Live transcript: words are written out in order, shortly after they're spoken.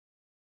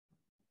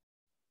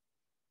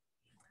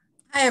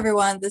Hi,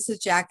 everyone. This is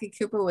Jacqui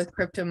Cooper with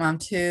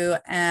CryptoMom2.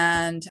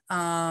 And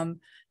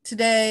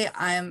today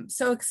I am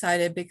so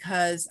excited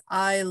because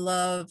I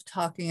love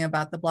talking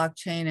about the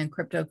blockchain and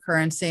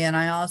cryptocurrency. And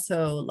I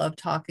also love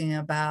talking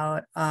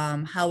about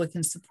how we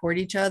can support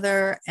each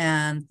other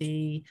and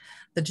the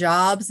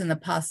jobs and the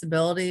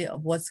possibility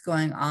of what's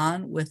going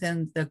on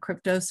within the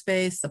crypto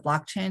space, the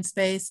blockchain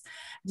space.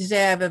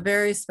 Today I have a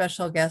very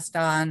special guest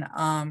on,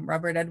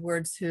 Robert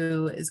Edwards,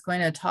 who is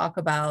going to talk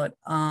about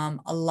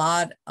a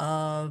lot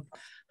of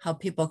how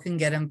people can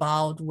get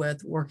involved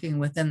with working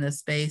within this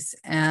space.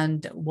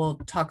 And we'll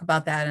talk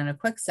about that in a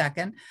quick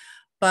second.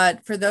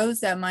 But for those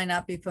that might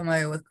not be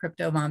familiar with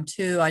Crypto Mom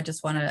 2, I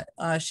just want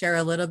to share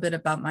a little bit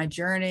about my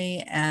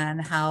journey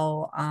and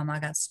how I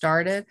got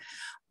started.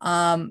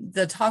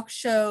 The talk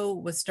show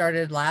was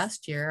started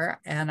last year,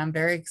 and I'm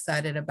very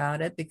excited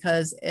about it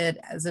because it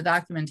is a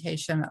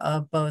documentation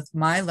of both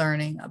my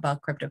learning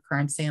about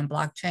cryptocurrency and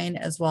blockchain,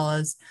 as well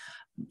as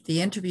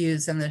the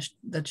interviews and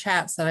the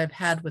chats that I've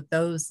had with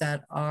those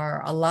that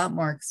are a lot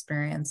more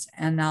experienced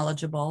and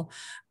knowledgeable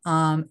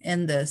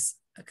in this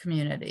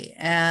community.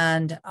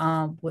 And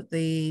what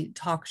the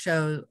talk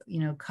show,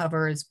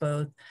 covers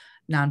both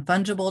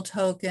non-fungible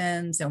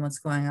tokens and what's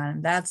going on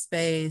in that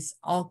space,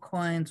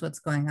 altcoins, what's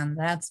going on in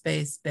that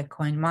space,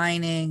 Bitcoin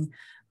mining,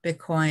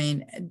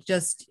 Bitcoin,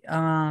 just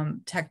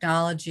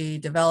technology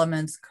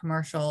developments,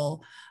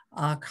 commercial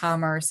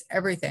commerce,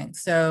 everything.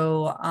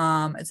 So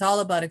it's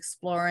all about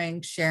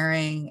exploring,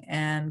 sharing,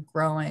 and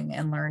growing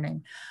and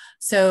learning.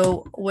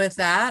 So with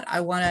that,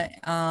 I want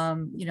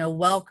to,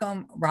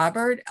 welcome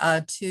Robert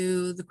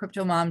to the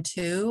Crypto Mom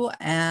 2,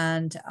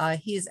 and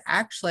he's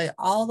actually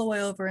all the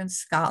way over in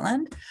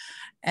Scotland.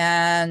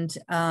 And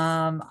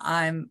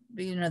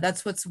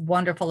that's what's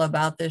wonderful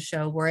about this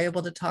show. We're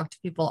able to talk to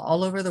people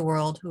all over the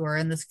world who are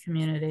in this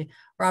community.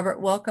 Robert,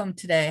 welcome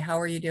today. How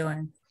are you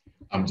doing?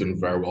 I'm doing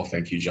very well,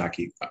 thank you,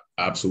 Jackie. I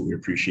absolutely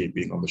appreciate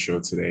being on the show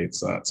today.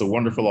 It's a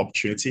wonderful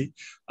opportunity.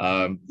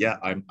 I'm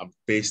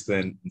based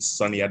in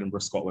sunny Edinburgh,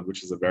 Scotland,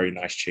 which is a very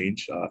nice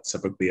change.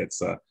 Typically, it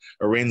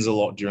rains a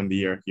lot during the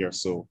year here,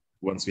 so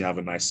once we have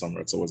a nice summer,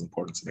 it's always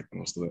important to make the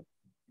most of it.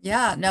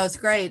 Yeah, no, it's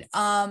great.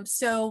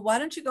 So why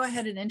don't you go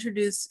ahead and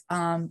introduce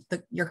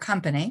your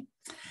company?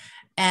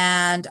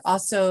 And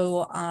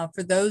also,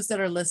 for those that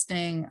are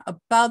listening,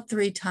 about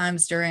 3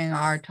 times during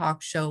our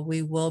talk show,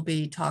 we will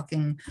be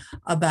talking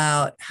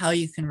about how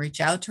you can reach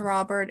out to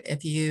Robert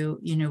if you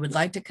would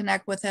like to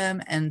connect with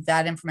him, and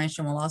that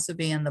information will also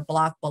be in the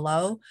block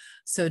below.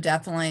 So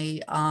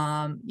definitely,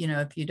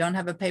 if you don't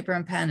have a paper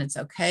and pen, it's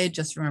okay.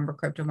 Just remember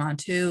CryptoMon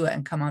 2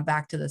 and come on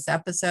back to this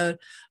episode.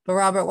 But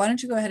Robert, why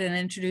don't you go ahead and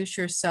introduce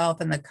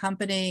yourself and the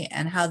company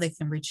and how they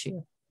can reach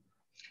you?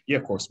 Yeah,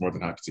 of course, more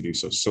than happy to do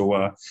so.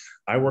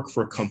 I work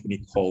for a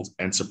company called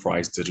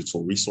Enterprise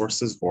Digital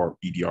Resources, or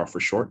EDR for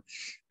short.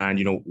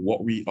 And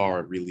what we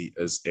are really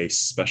is a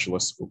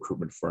specialist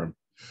recruitment firm.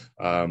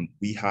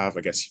 We have,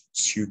 I guess,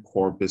 2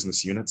 core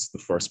business units. The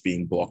first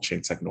being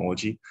blockchain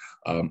technology.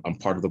 I'm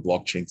part of the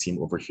blockchain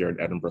team over here in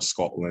Edinburgh,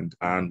 Scotland,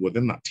 and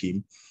within that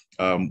team,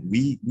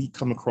 we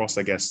come across,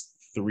 I guess,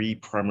 3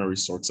 primary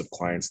sorts of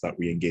clients that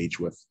we engage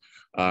with.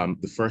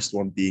 The first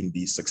one being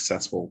the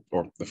successful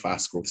or the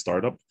fast growth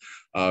startup.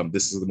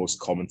 This is the most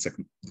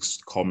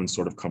common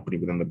sort of company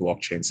within the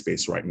blockchain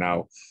space right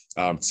now.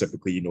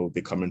 Typically,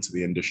 they come into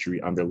the industry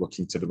and they're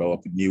looking to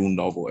develop new,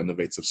 novel,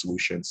 innovative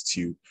solutions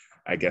to,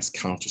 I guess,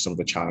 counter some of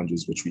the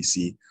challenges which we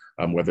see,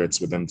 whether it's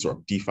within sort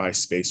of DeFi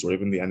space or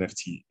even the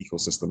NFT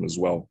ecosystem as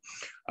well.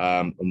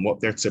 And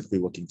what they're typically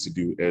looking to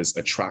do is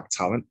attract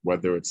talent,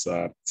 whether it's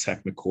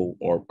technical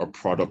or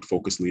product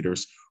focused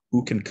leaders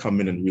who can come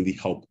in and really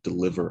help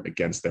deliver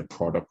against their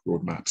product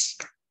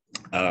roadmaps.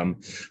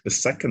 The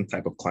second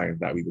type of client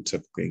that we would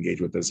typically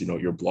engage with is,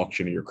 your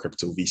blockchain or your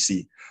crypto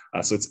VC.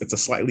 So it's a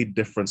slightly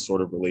different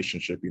sort of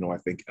relationship, I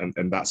think,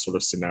 and that sort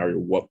of scenario,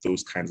 what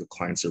those kinds of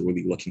clients are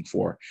really looking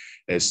for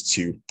is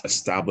to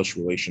establish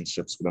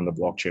relationships within the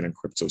blockchain and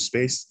crypto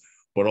space,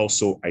 but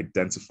also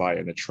identify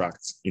and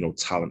attract,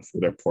 talent for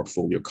their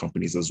portfolio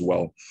companies as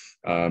well.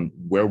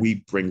 Where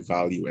we bring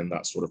value in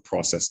that sort of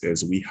process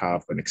is we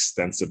have an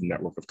extensive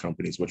network of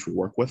companies which we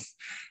work with,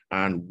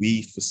 and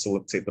we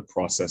facilitate the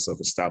process of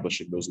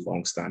establishing those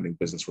long-standing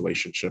business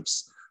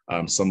relationships,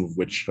 some of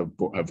which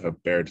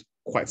have bared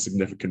quite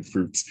significant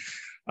fruits.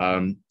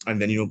 And then,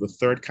 the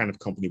third kind of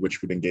company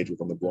which we'd engage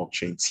with on the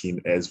blockchain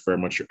team is very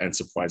much your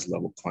enterprise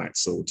level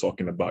clients. So we're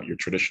talking about your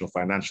traditional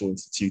financial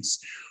institutes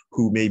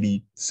who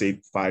maybe,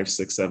 say, 5,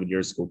 6, 7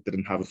 years ago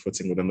didn't have a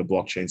footing within the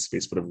blockchain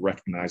space, but have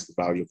recognized the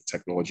value of the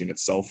technology in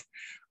itself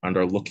and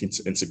are looking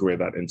to integrate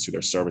that into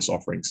their service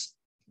offerings.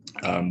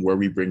 Where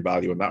we bring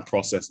value in that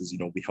process is,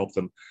 we help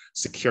them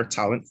secure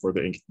talent for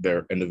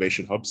their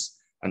innovation hubs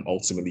and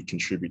ultimately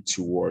contribute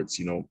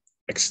towards,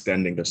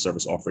 extending their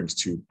service offerings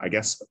to, I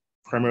guess,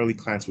 primarily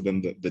clients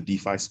within the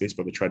DeFi space,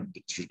 but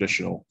the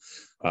traditional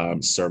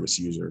service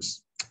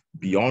users.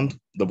 Beyond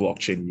the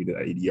blockchain unit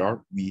at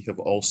EDR, we have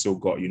also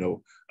got,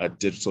 a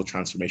digital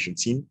transformation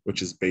team,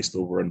 which is based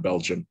over in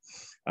Belgium.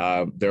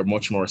 They're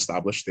much more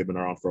established. They've been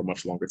around for a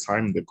much longer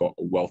time. They've got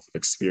a wealth of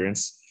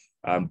experience.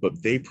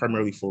 But they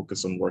primarily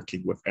focus on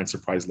working with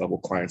enterprise level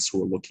clients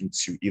who are looking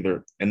to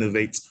either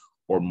innovate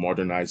or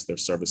modernize their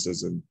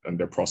services and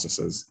their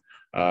processes.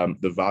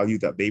 The value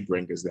that they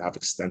bring is they have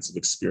extensive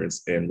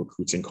experience in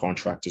recruiting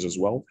contractors as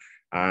well.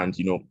 And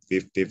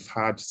they've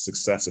had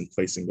success in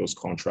placing those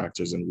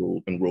contractors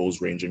in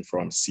roles ranging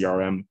from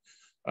CRM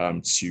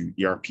to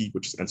ERP,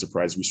 which is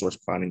enterprise resource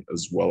planning,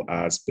 as well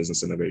as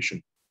business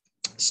innovation.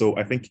 So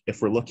I think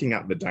if we're looking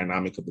at the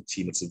dynamic of the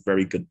team, it's a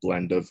very good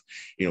blend of,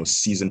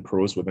 seasoned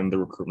pros within the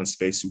recruitment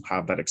space who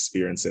have that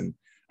experience in,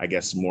 I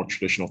guess, more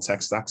traditional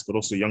tech stacks, but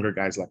also younger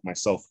guys like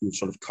myself who've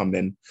sort of come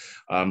in,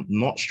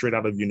 not straight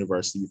out of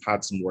university. We've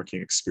had some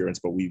working experience,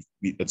 but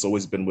it's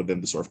always been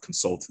within the sort of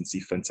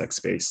consultancy fintech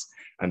space.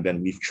 And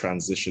then we've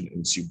transitioned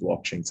into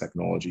blockchain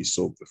technology.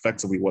 So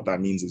effectively what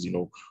that means is,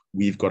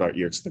 we've got our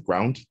ear to the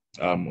ground.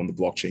 On the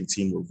blockchain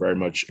team, we're very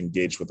much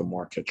engaged with the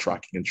market,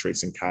 tracking and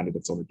tracing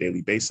candidates on a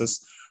daily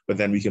basis. But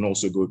then we can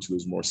also go to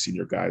those more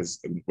senior guys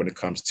when it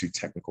comes to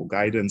technical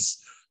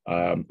guidance,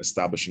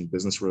 establishing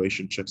business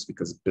relationships,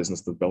 because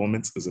business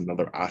development is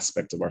another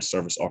aspect of our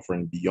service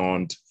offering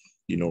beyond,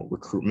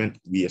 recruitment.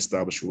 We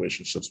establish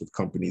relationships with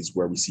companies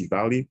where we see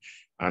value.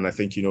 And I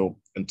think,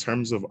 in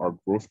terms of our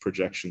growth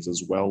projections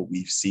as well,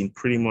 we've seen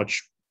pretty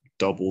much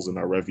doubles in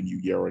our revenue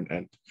year on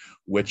end,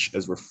 which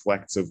is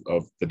reflective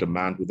of the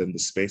demand within the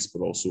space,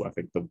 but also I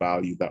think the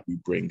value that we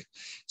bring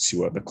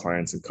to the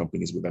clients and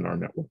companies within our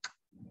network.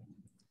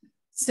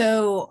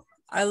 So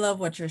I love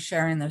what you're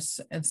sharing. This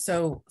it's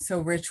so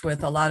rich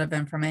with a lot of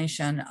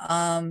information.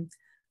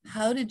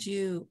 How did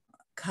you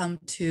come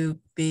to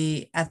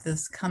be at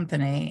this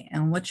company,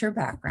 and what's your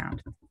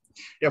background?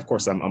 Yeah, of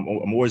course. I'm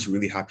always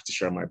really happy to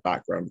share my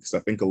background, because I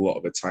think a lot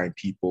of the time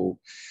people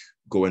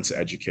go into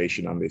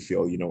education and they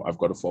feel, I've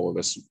got to follow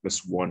this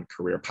one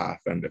career path,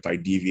 and if I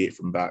deviate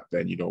from that,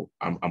 then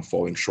I'm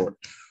falling short.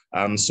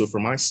 So for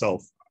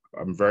myself,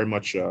 I'm very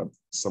much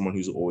someone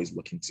who's always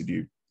looking to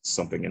do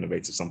something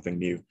innovative, something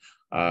new.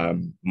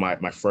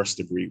 My first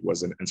degree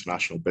was in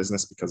international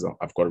business, because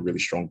I've got a really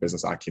strong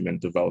business acumen,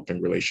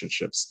 developing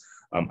relationships,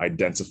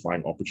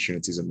 identifying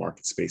opportunities in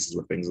market spaces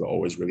were things that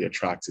always really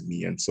attracted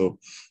me. And so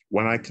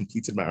when I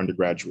completed my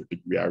undergraduate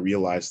degree, I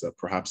realized that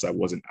perhaps I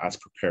wasn't as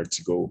prepared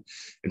to go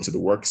into the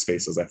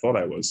workspace as I thought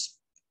I was,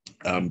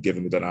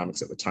 given the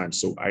dynamics at the time.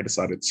 So I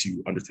decided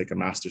to undertake a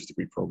master's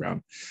degree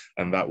program,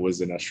 and that was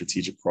in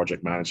strategic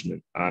project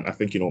management. And I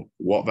think,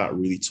 what that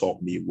really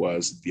taught me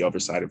was the other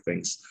side of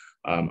things,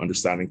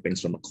 understanding things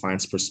from a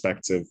client's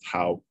perspective,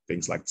 how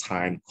things like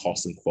time,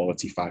 cost, and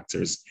quality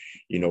factors,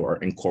 are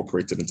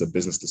incorporated into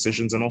business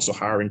decisions, and also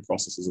hiring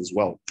processes as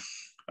well.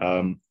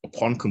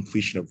 Upon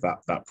completion of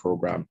that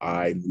program,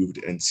 I moved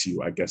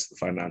into, I guess, the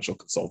financial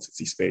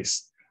consultancy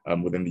space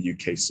within the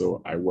UK.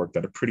 So I worked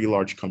at a pretty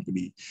large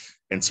company,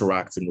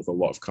 interacting with a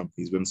lot of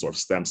companies within sort of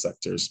STEM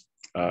sectors,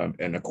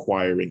 and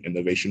acquiring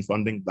innovation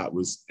funding. That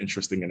was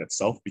interesting in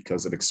itself,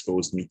 because it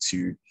exposed me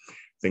to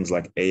things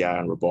like AI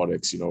and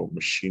robotics,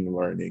 machine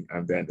learning,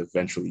 and then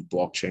eventually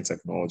blockchain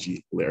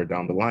technology later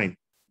down the line.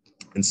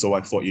 And so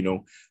I thought,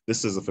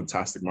 this is a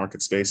fantastic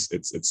market space.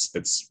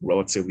 It's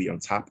relatively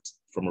untapped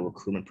from a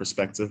recruitment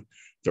perspective.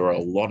 There are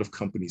a lot of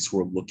companies who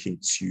are looking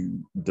to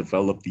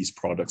develop these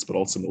products, but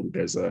ultimately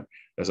there's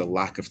a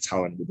lack of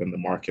talent within the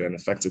market. And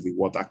effectively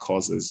what that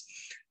causes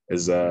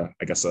is, I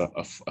guess,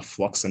 a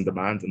flux in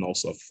demand, and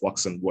also a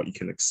flux in what you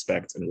can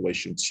expect in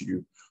relation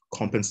to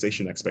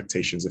compensation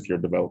expectations if you're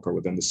a developer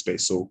within the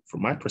space. So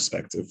from my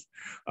perspective,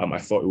 I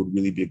thought it would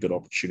really be a good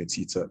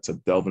opportunity to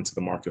delve into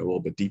the market a little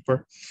bit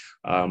deeper.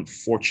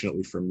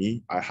 Fortunately for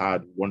me, I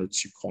had one or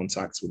two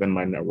contacts within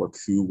my network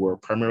who were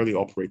primarily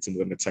operating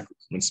within the tech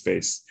recruitment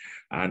space.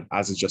 And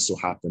as it just so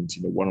happened,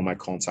 one of my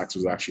contacts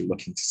was actually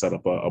looking to set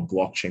up a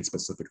blockchain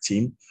specific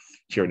team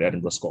here in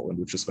Edinburgh, Scotland,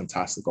 which is a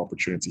fantastic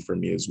opportunity for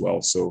me as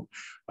well. So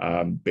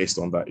based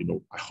on that,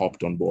 I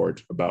hopped on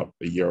board about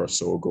a year or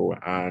so ago.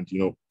 And,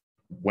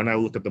 when I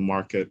look at the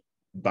market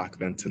back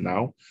then to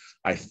now,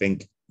 I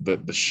think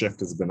that the shift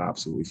has been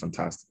absolutely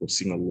fantastic. We're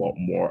seeing a lot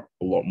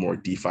more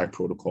DeFi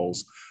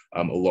protocols,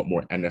 a lot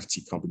more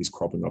NFT companies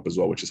cropping up as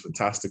well, which is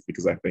fantastic,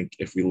 because I think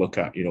if we look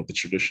at, the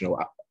traditional,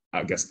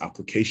 I guess,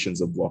 applications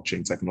of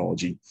blockchain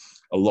technology,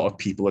 a lot of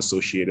people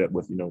associate it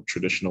with,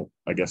 traditional,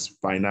 I guess,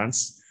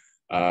 finance.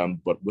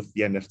 But with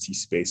the NFT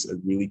space, it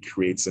really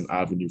creates an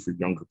avenue for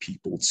younger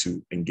people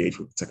to engage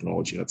with the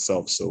technology in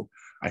itself. So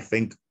I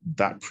think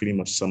that pretty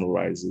much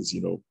summarizes,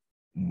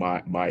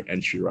 my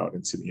entry route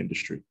into the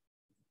industry.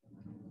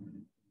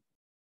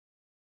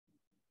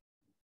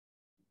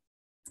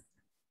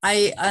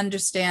 I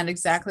understand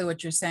exactly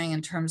what you're saying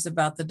in terms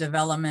about the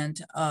development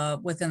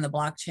within the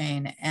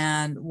blockchain.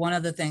 And one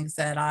of the things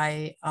that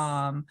I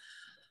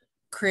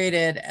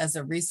created as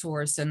a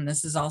resource, and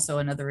this is also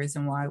another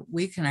reason why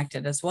we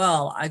connected as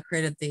well, I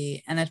created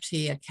the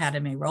NFT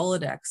Academy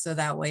Rolodex. So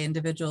that way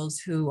individuals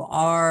who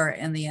are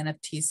in the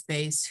NFT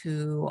space,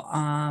 who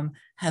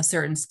have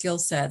certain skill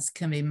sets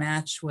can be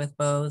matched with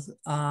both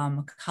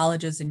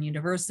colleges and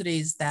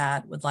universities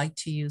that would like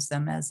to use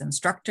them as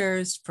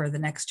instructors for the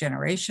next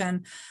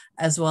generation,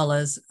 as well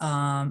as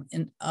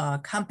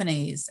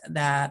companies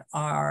that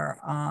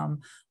are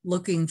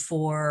looking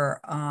for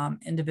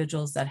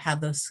individuals that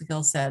have those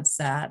skill sets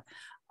that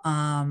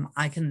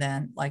I can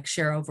then like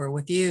share over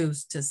with you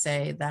to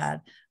say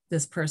that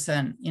this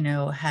person,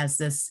 has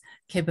this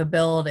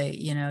capability,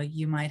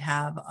 you might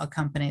have a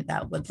company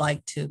that would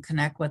like to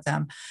connect with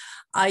them.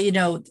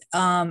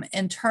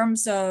 In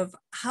terms of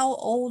how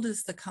old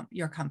is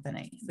your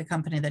company, the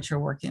company that you're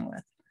working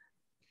with?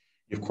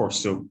 Of course.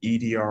 So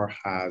EDR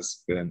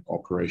has been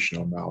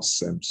operational now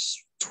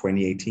since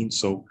 2018.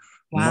 So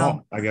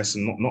Wow. I guess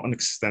not an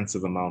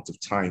extensive amount of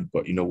time,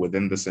 but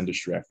within this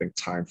industry, I think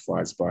time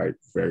flies by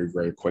very,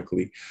 very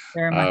quickly.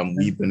 Very much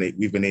so.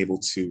 We've been able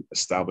to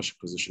establish a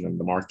position in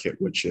the market,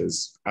 which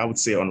is, I would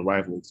say,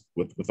 unrivaled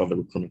with other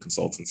recruitment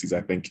consultancies.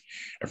 I think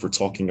if we're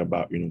talking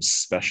about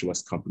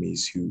specialist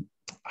companies who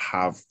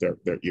have their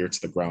ear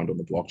to the ground on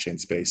the blockchain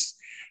space,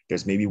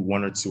 there's maybe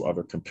one or two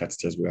other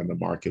competitors within the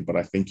market, but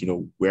I think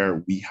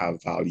where we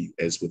have value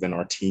is within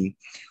our team.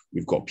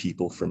 We've got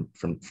people from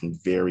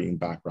varying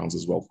backgrounds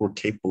as well who are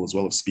capable as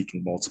well of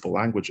speaking multiple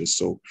languages.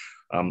 So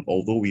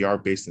although we are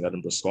based in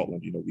Edinburgh,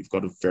 Scotland, we've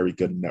got a very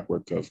good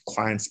network of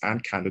clients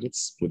and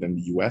candidates within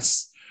the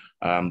US,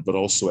 but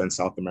also in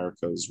South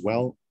America as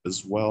well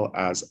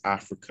as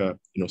Africa,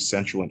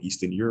 Central and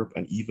Eastern Europe,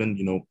 and even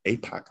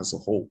APAC as a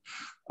whole.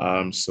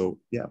 So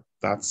yeah,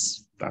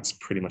 that's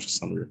pretty much a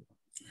summary.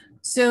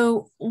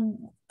 So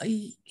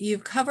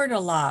you've covered a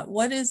lot.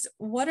 What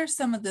are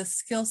some of the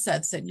skill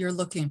sets that you're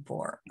looking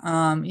for?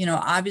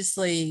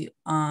 Obviously,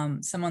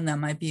 someone that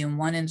might be in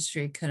one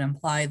industry could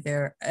apply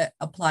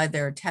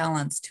their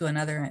talents to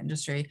another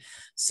industry.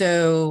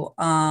 So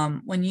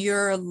when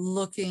you're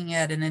looking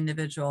at an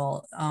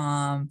individual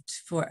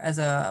as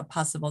a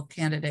possible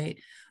candidate,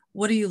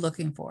 what are you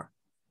looking for?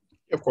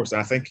 Of course.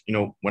 And I think,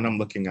 when I'm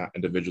looking at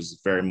individuals, it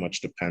very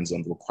much depends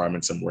on the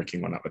requirements I'm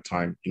working on at the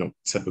time.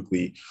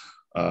 Typically,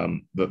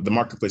 the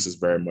marketplace is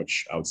very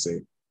much, I would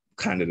say,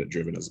 candidate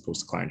driven as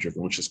opposed to client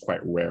driven, which is quite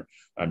rare.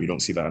 You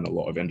don't see that in a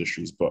lot of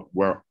industries, but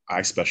where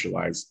I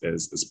specialize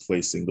is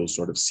placing those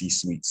sort of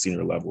C-suite,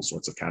 senior level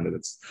sorts of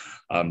candidates.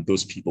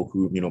 Those people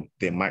who,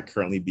 they might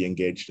currently be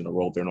engaged in a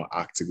role, they're not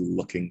actively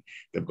looking,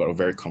 they've got a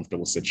very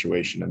comfortable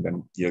situation. And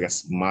then, I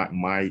guess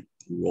my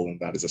role in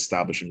that is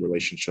establishing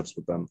relationships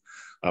with them,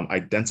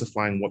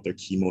 identifying what their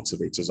key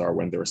motivators are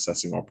when they're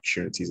assessing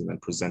opportunities, and then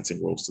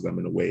presenting roles to them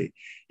in a way,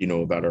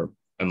 that are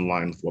in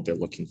line with what they're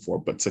looking for.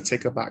 But to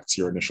take it back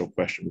to your initial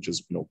question, which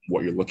is,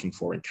 what you're looking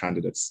for in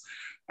candidates,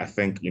 I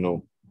think,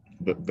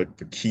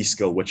 the key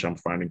skill which I'm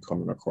finding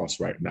coming across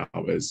right now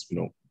is,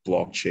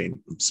 blockchain,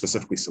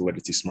 specifically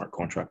Solidity smart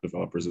contract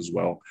developers as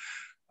well.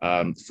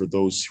 For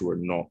those who are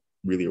not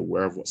really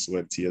aware of what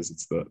Solidity is,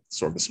 it's the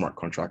sort of the smart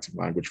contracting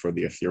language for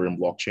the Ethereum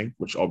blockchain,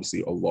 which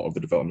obviously a lot of the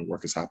development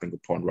work is happening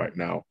upon right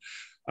now.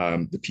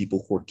 The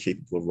people who are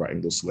capable of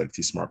writing those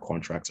Solidity smart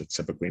contracts are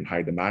typically in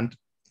high demand,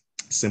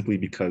 simply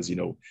because,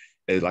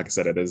 like I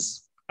said,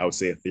 I would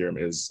say Ethereum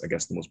is, I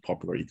guess, the most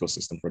popular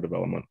ecosystem for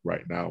development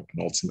right now.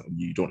 And ultimately,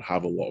 you don't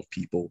have a lot of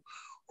people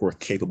who are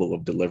capable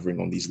of delivering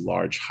on these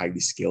large, highly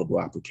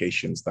scalable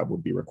applications that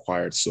would be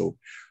required. So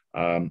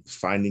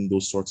finding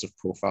those sorts of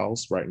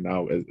profiles right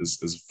now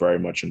is very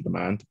much in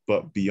demand.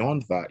 But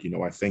beyond that,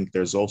 I think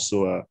there's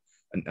also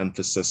an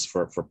emphasis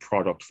for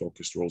product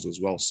focused roles as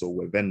well. So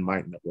within my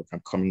network,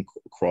 I'm coming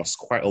across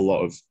quite a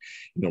lot of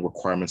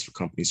requirements for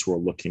companies who are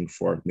looking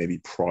for maybe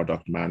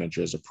product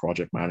managers or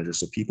project managers.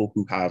 So people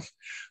who have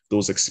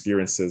those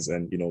experiences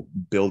and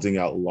building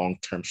out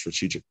long-term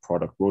strategic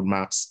product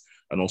roadmaps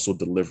and also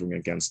delivering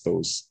against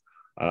those.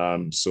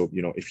 So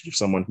if you're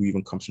someone who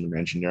even comes from an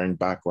engineering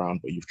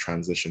background, but you've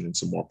transitioned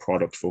into more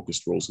product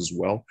focused roles as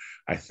well,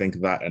 I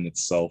think that in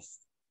itself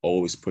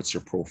always puts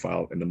your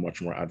profile in a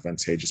much more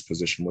advantageous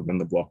position within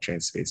the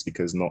blockchain space,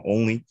 because not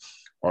only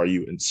are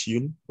you in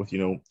tune with,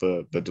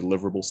 the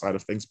deliverable side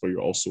of things, but you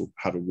also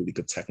have a really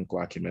good technical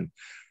acumen.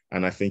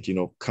 And I think,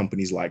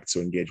 companies like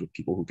to engage with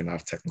people who can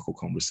have technical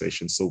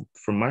conversations. So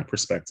from my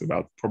perspective,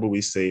 I'd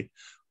probably say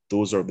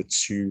those are the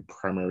two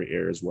primary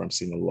areas where I'm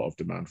seeing a lot of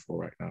demand for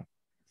right now.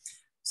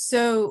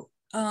 So,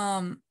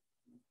 when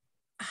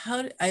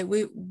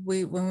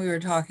we were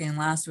talking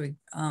last week,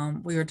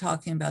 we were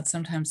talking about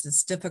sometimes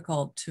it's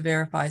difficult to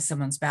verify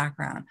someone's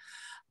background.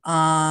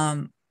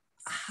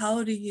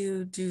 How do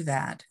you do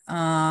that?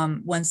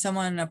 When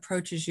someone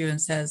approaches you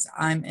and says,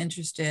 I'm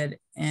interested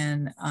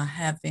in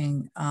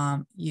having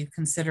you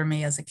consider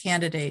me as a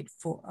candidate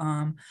for,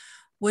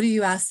 what do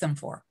you ask them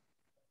for?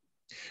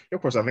 Of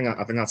course, I think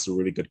that's a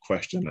really good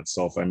question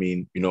itself. I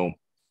mean,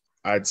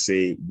 I'd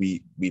say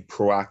we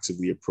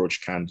proactively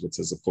approach candidates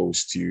as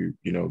opposed to,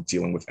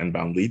 dealing with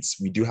inbound leads.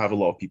 We do have a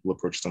lot of people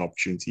approached on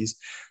opportunities,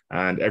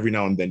 and every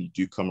now and then you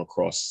do come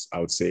across, I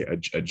would say,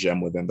 a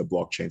gem within the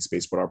blockchain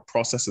space. But our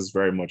process is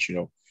very much,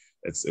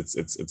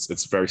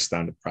 it's very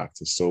standard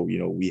practice. So, you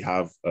know, we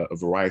have a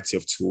variety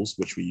of tools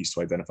which we use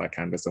to identify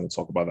candidates, and we'll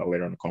talk about that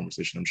later in the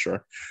conversation, I'm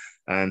sure.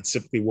 And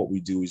typically what we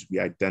do is we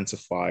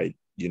identify,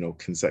 you know,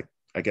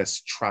 I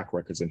guess, track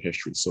records in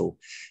history. So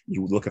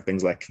you look at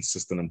things like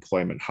consistent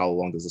employment. How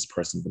long does this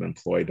person been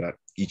employed at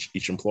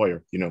each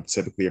employer? You know,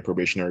 typically a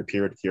probationary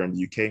period here in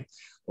the UK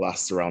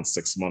lasts around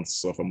 6 months.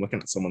 So if I'm looking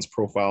at someone's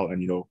profile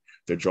and, you know,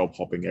 they're job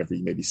hopping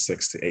every maybe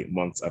 6 to 8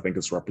 months, I think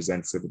it's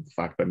representative of the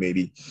fact that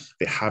maybe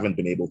they haven't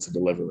been able to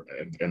deliver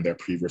in their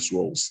previous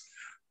roles.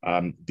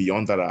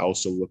 Beyond that, I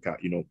also look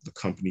at, you know, the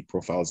company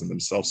profiles in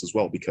themselves as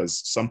well,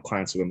 because some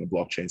clients within the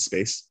blockchain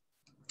space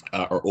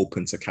are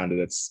open to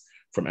candidates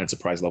from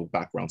enterprise level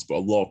backgrounds, but a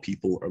lot of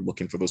people are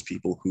looking for those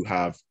people who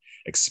have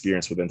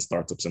experience within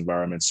startups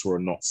environments, who are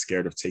not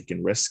scared of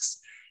taking risks,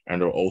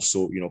 and are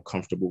also, you know,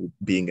 comfortable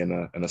being in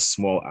a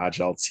small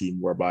agile team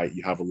whereby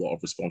you have a lot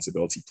of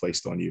responsibility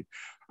placed on you.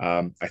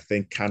 I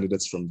think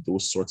candidates from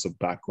those sorts of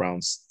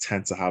backgrounds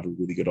tend to have a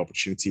really good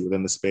opportunity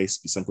within the space,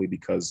 simply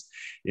because,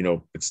 you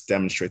know, it's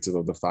demonstrative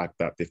of the fact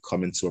that they've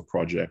come into a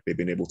project, they've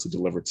been able to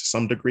deliver to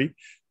some degree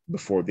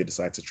before they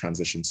decide to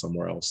transition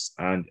somewhere else.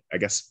 And I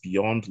guess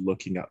beyond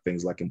looking at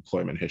things like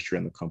employment history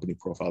and the company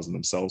profiles in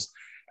themselves,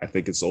 I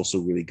think it's also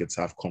really good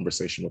to have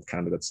conversation with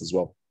candidates as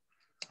well.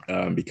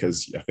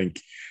 Because I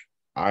think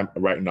I'm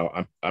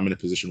in a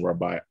position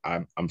whereby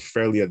I'm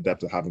fairly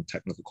adept at having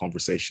technical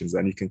conversations,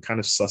 and you can kind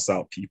of suss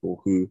out people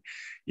who,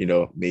 you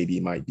know, maybe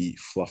might be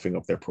fluffing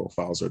up their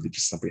profiles, or they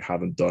just simply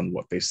haven't done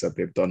what they said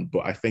they've done.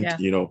 But I think,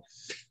 you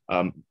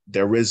know,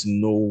 there is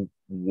no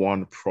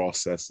one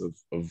process of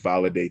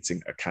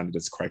validating a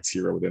candidate's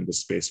criteria within the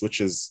space,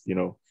 which is, you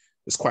know,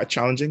 it's quite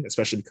challenging,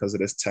 especially because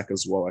it is tech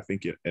as well. I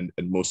think in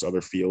most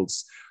other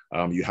fields,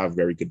 you have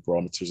very good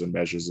barometers and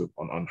measures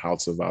on how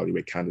to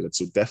evaluate candidates.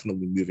 So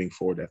definitely moving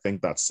forward, I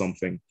think that's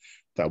something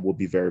that will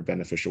be very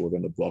beneficial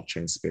within the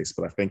blockchain space.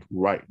 But I think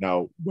right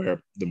now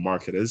where the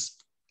market is,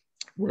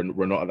 we're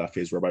not at that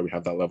phase whereby we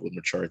have that level of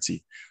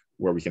maturity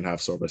where we can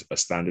have sort of a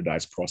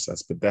standardized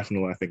process. But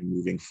definitely, I think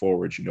moving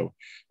forward, you know,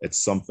 it's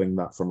something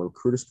that from a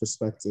recruiter's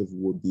perspective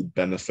would be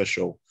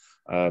beneficial.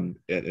 And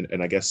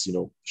I guess, you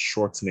know,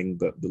 shortening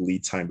the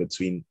lead time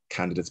between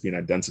candidates being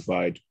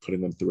identified,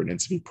 putting them through an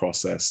interview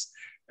process,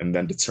 and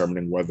then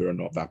determining whether or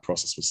not that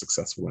process was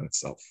successful in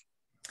itself.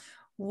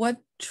 What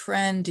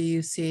trend do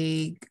you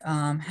see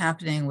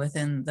happening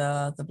within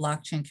the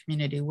blockchain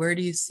community? Where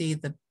do you see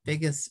the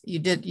biggest,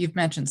 you've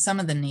mentioned some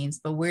of the needs,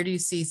 but where do you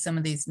see some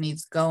of these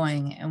needs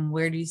going? And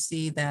where do you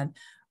see that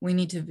we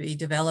need to be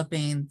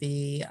developing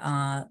the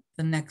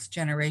next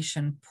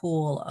generation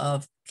pool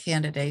of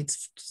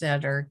candidates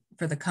that are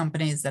for the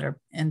companies that are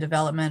in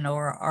development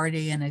or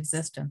already in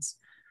existence?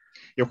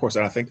 Yeah, of course.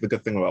 And I think the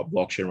good thing about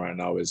blockchain right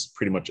now is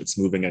pretty much it's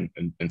moving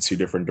in two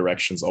different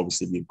directions.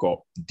 Obviously, we've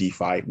got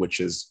DeFi, which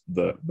is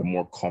the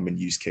more common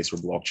use case for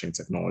blockchain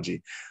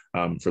technology.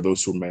 For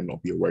those who may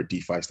not be aware,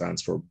 DeFi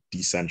stands for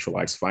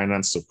decentralized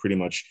finance. So pretty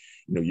much,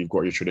 you know, you've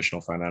got your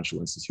traditional financial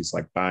institutes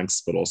like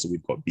banks, but also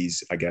we've got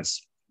these, I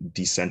guess,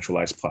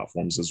 decentralized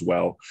platforms as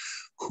well,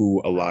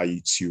 who allow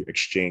you to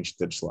exchange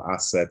digital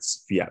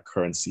assets, fiat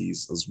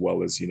currencies, as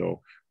well as, you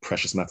know,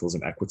 precious metals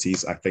and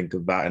equities. I think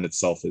that in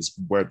itself is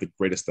where the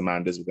greatest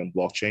demand is within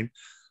blockchain,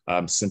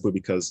 simply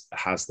because it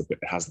has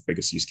the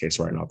biggest use case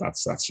right now.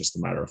 That's just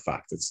a matter of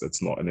fact.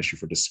 It's not an issue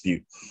for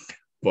dispute.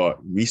 But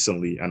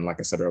recently, and like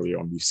I said earlier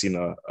on, we've seen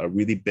a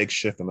really big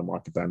shift in the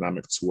market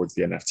dynamic towards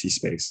the NFT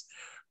space,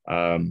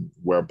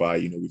 whereby,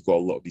 you know, we've got a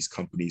lot of these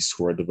companies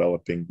who are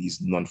developing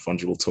these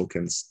non-fungible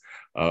tokens,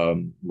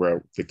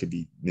 where they could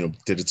be, you know,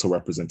 digital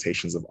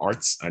representations of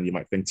arts. And you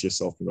might think to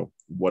yourself, you know,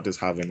 what does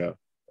having a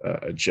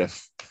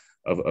GIF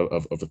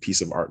of a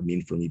piece of art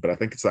mean for me? But I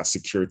think it's that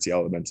security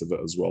element of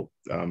it as well.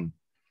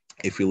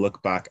 If we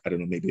look back, I don't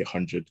know, maybe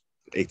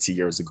 180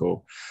 years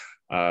ago,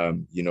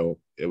 you know,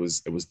 it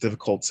was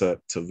difficult to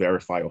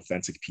verify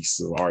authentic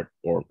pieces of art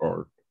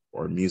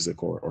or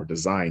music or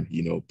design,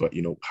 you know, but,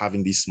 you know,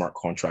 having these smart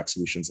contract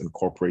solutions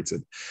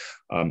incorporated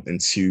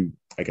into,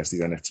 I guess,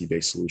 these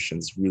NFT-based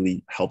solutions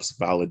really helps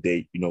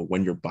validate, you know,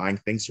 when you're buying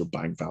things, you're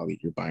buying value,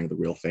 you're buying the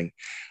real thing.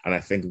 And I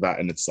think that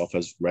in itself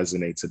has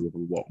resonated with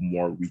a lot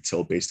more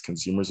retail-based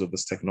consumers of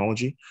this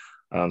technology.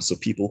 So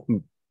people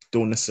who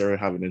don't necessarily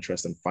have an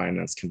interest in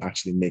finance can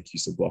actually make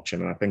use of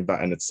blockchain. And I think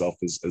that in itself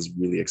is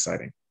really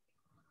exciting.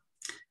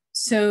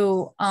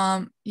 So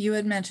you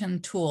had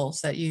mentioned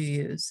tools that you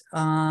use.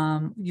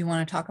 You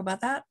want to talk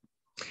about that?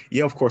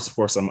 Yeah, of course, of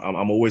course. I'm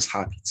always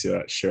happy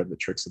to share the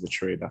tricks of the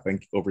trade. I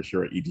think over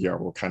here at EDR,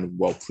 we're kind of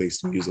well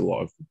placed to use a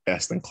lot of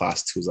best in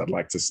class tools, I'd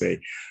like to say,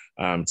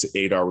 to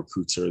aid our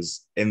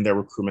recruiters in their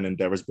recruitment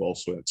endeavors, but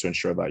also to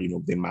ensure that, you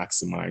know, they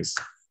maximize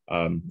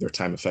their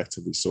time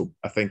effectively. So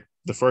I think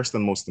the first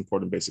and most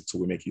important basic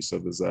tool we make use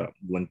of is the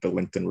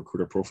LinkedIn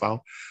recruiter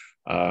profile.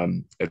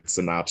 It's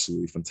an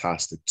absolutely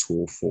fantastic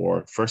tool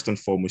for, first and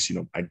foremost, you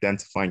know,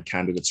 identifying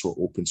candidates who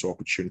are open to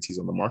opportunities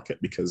on the market,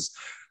 because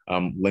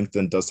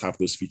LinkedIn does have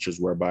those features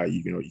whereby,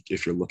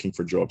 if you're looking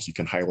for jobs, you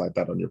can highlight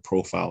that on your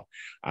profile.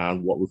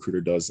 And what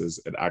Recruiter does is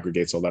it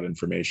aggregates all that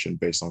information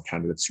based on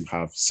candidates who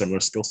have similar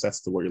skill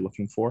sets to what you're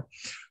looking for.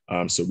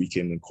 So we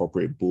can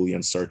incorporate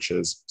Boolean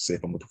searches. Say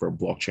if I'm looking for a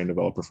blockchain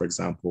developer, for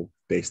example,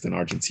 based in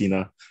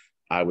Argentina,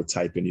 I would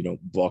type in,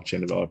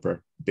 blockchain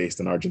developer based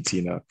in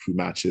Argentina who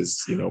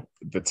matches,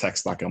 the tech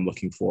stack I'm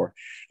looking for.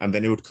 And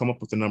then it would come up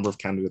with a number of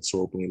candidates who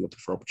are openly looking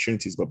for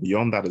opportunities. But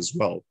beyond that as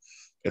well,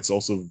 it's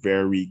also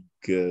very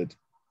good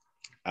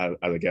at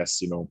I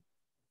guess,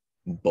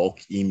 bulk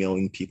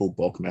emailing people,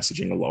 bulk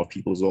messaging a lot of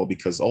people as well,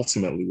 because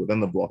ultimately within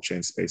the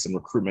blockchain space and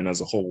recruitment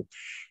as a whole,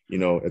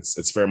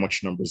 it's very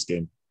much a numbers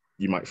game.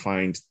 You might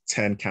find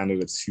 10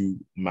 candidates who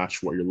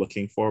match what you're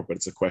looking for, but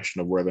it's a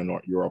question of whether or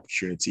not your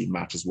opportunity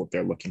matches what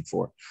they're looking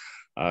for.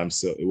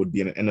 So it would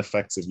be an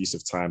ineffective use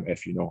of time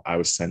if, I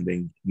was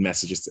sending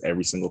messages to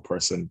every single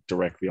person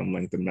directly on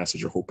LinkedIn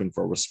Messenger, hoping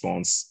for a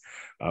response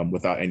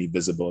without any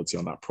visibility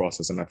on that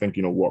process. And I think,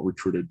 what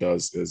Recruiter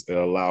does is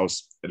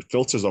it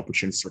filters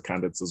opportunities for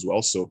candidates as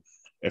well. So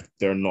if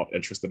they're not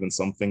interested in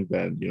something,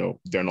 then,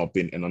 they're not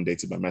being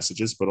inundated by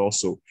messages, but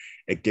also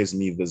it gives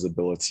me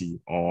visibility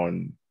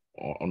on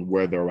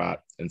where they're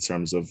at in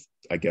terms of,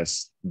 I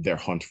guess, their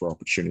hunt for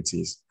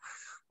opportunities.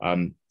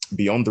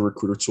 Beyond the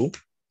Recruiter tool,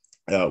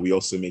 we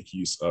also make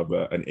use of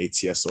an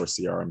ATS or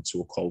CRM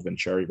tool called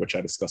Vincere, which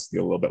I discussed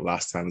a little bit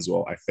last time as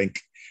well. I think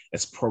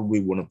it's probably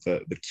one of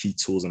the key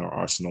tools in our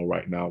arsenal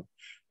right now.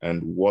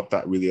 And what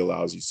that really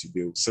allows you to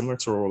do, similar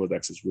to a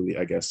Rolodex, is really,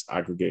 I guess,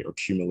 aggregate or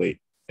accumulate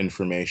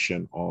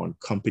information on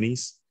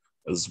companies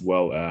as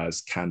well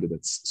as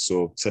candidates.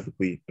 So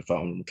typically, if I'm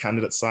on the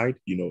candidate side,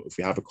 if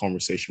we have a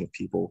conversation with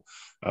people,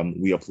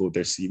 we upload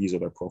their CVs or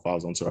their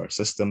profiles onto our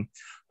system.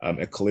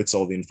 It collates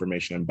all the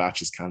information and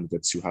batches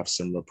candidates who have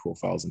similar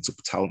profiles into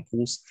talent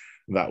pools.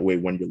 That way,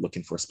 when you're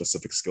looking for a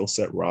specific skill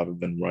set, rather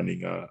than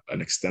running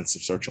an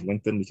extensive search on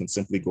LinkedIn, we can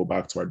simply go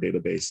back to our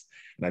database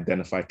and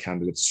identify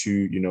candidates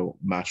who,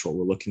 match what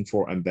we're looking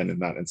for. And then in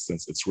that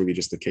instance, it's really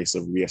just a case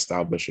of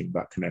reestablishing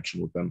that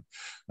connection with them,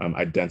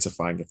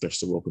 identifying if they're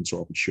still open to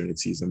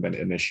opportunities, and then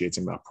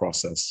initiating that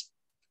process.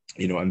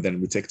 And then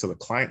we take it to the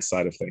client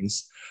side of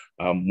things.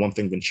 One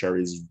thing Vincere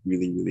is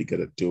really, really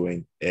good at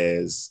doing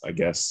is, I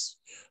guess,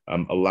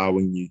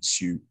 allowing you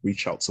to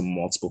reach out to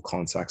multiple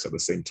contacts at the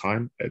same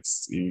time.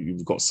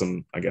 You've got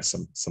some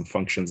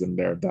functions in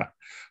there that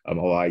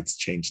allow you to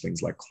change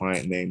things like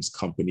client names,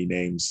 company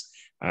names,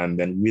 and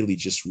then really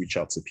just reach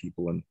out to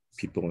people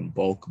in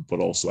bulk, but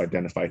also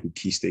identify who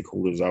key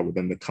stakeholders are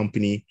within the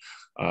company,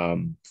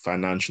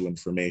 financial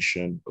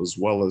information, as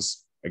well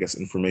as, I guess,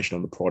 information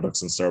on the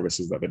products and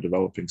services that they're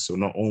developing. So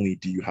not only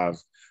do you have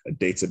a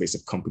database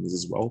of companies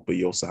as well, but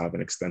you also have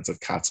an extensive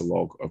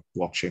catalog of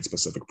blockchain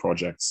specific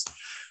projects.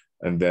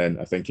 And then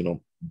I think,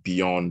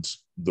 beyond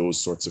those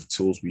sorts of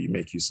tools, we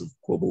make use of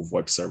global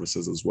VoIP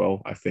services as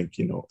well. I think,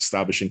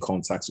 establishing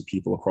contacts with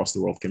people across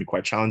the world can be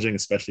quite challenging,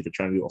 especially if you're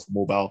trying to do it off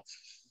mobile.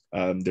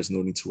 There's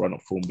no need to run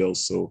up phone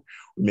bills. So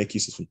we make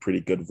use of some pretty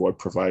good VoIP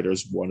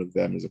providers. One of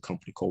them is a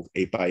company called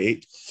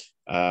 8x8.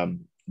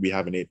 We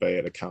have an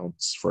 8x8 account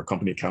for a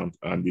company account,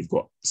 and we've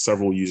got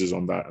several users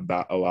on that. And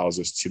that allows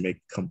us to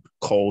make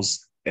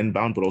calls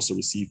inbound, but also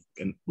receive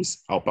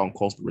outbound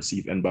calls, but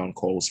receive inbound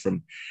calls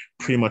from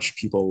pretty much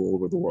people all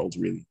over the world,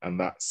 really. And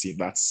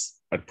that's,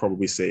 I'd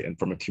probably say, and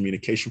from a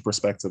communication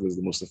perspective, is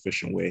the most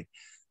efficient way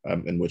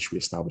in which we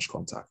establish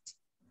contact.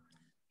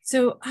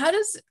 So how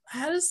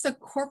does the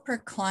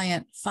corporate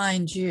client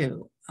find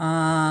you?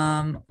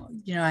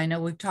 I know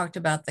we've talked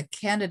about the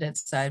candidate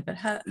side, but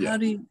how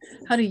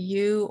do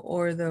you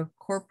or the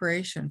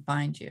corporation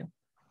find you?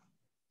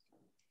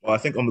 Well, I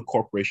think on the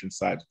corporation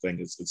side of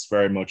things, it's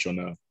very much on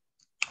a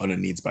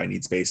needs by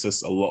needs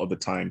basis. A lot of the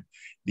time,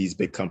 these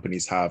big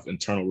companies have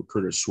internal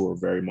recruiters who are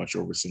very much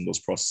overseeing those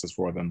processes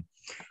for them.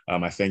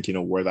 I think,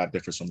 where that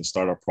differs from the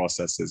startup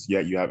process is,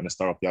 in a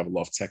startup, you have a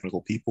lot of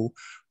technical people,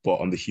 but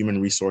on the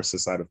human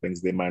resources side of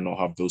things, they might not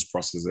have those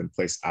processes in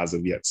place as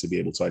of yet to be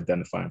able to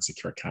identify and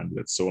secure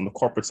candidates. So on the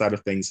corporate side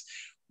of things,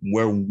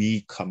 where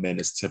we come in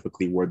is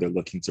typically where they're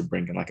looking to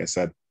bring in, like I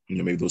said,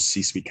 maybe those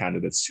C-suite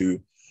candidates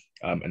who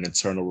an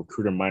internal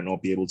recruiter might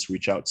not be able to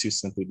reach out to,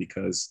 simply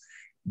because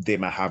they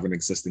might have an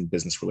existing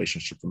business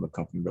relationship from the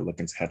company they're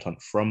looking to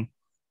headhunt from,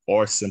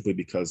 or simply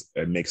because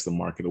it makes the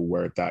market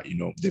aware that,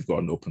 they've got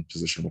an open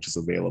position which is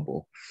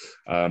available.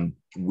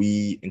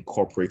 We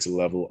incorporate a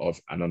level of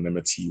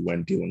anonymity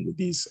when dealing with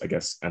these, I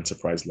guess,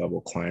 enterprise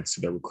level clients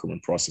to their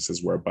recruitment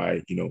processes,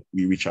 whereby,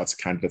 we reach out to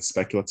candidates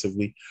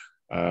speculatively,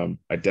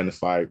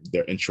 identify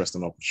their interest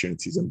and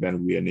opportunities, and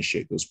then we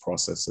initiate those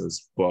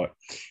processes. But,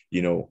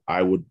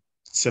 I would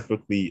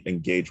typically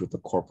engage with the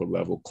corporate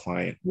level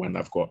client when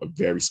I've got a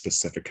very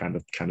specific kind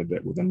of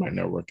candidate within my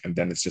network. And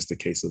then it's just a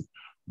case of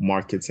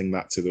marketing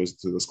that to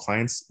those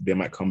clients. They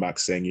might come back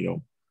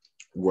saying,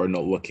 we're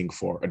not looking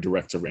for a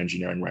director of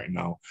engineering right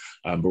now,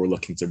 but we're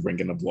looking to bring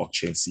in a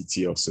blockchain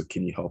CTO. So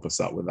can you help us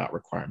out with that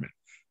requirement?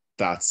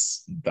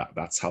 That's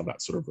how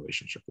that sort of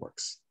relationship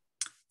works.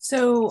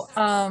 So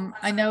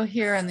I know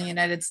here in the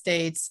United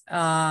States,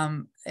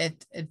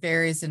 it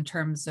varies in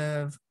terms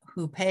of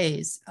who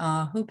pays.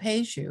 Who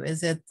pays you?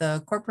 Is it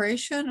the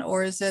corporation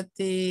or is it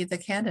the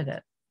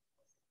candidate?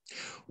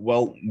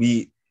 Well,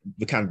 the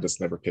candidates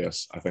never pay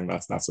us. I think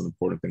that's an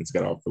important thing to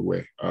get out of the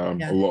way. A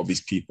Yeah, lot of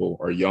these people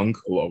are young.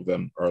 A lot of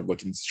them are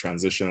looking to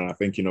transition, and I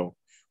think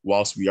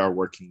whilst we are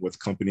working with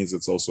companies,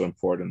 it's also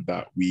important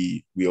that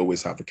we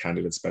always have the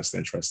candidate's best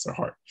interests at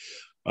heart.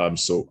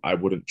 So I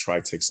wouldn't try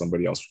to take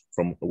somebody else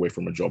from away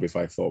from a job if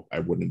I thought I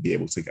wouldn't be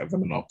able to get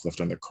them an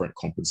uplift on their current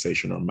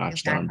compensation or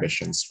match their exactly.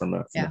 ambitions from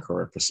a Yeah,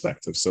 career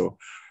perspective. So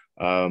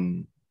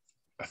um,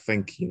 I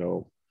think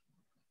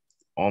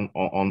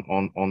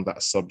on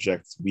that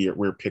subject,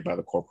 we're paid by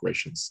the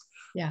corporations.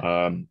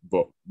 yeah.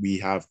 But we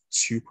have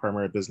two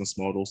primary business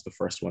models. The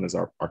first one is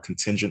our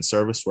contingent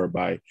service,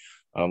 whereby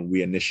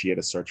we initiate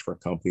a search for a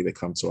company. They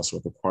come to us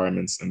with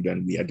requirements, and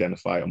then we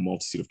identify a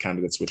multitude of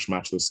candidates which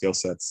match those skill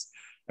sets.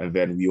 And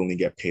then we only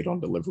get paid on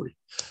delivery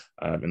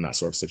in that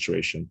sort of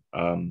situation.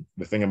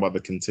 The thing about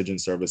the contingent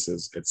service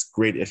is it's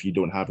great if you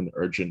don't have an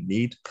urgent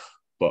need,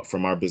 but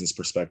from our business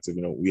perspective,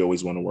 we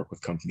always want to work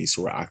with companies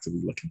who are actively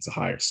looking to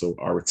hire. So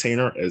our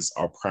retainer is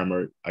our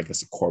primary, I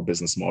guess, a core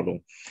business model.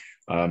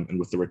 And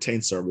with the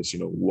retained service,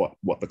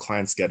 what the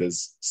clients get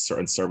is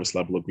certain service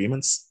level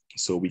agreements.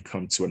 So we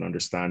come to an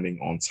understanding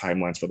on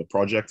timelines for the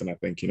project. And I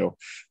think,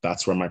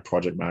 that's where my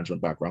project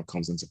management background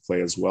comes into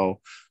play as well.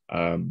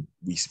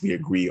 We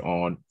agree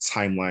on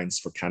timelines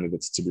for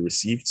candidates to be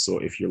received. So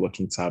if you're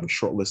looking to have a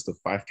short list of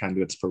 5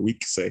 candidates per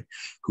week, say,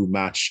 who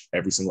match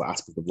every single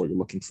aspect of what you're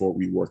looking for,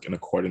 we work in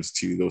accordance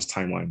to those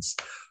timelines.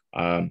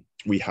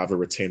 We have a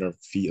retainer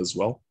fee as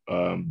well,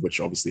 which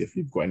obviously, if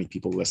you've got any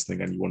people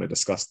listening and you want to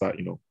discuss that,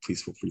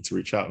 please feel free to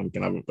reach out and we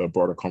can have a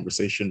broader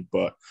conversation.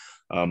 But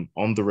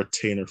on the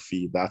retainer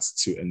fee, that's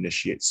to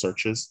initiate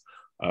searches.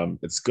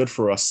 It's good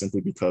for us simply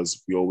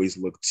because we always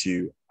look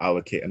to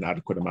allocate an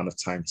adequate amount of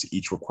time to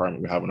each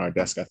requirement we have on our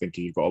desk. I think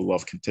if you've got a lot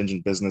of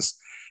contingent business,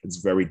 it's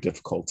very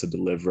difficult to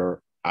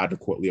deliver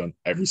adequately on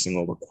every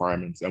single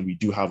requirement. And we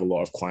do have a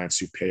lot of clients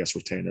who pay us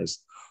retainers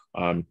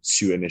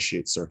to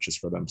initiate searches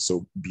for them.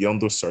 So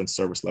beyond those certain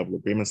service level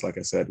agreements, like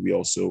I said, we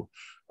also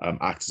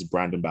act as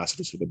brand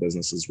ambassadors for the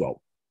business as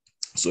well.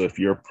 So if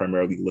you're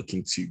primarily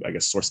looking to, I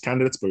guess, source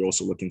candidates, but you're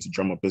also looking to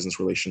drum up business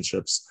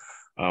relationships,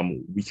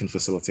 we can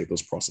facilitate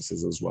those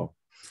processes as well.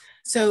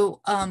 So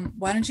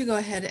why don't you go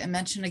ahead and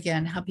mention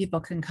again how people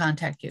can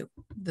contact you?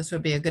 This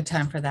would be a good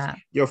time for that.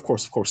 Yeah, of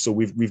course, of course. So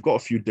we've got a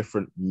few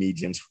different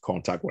mediums for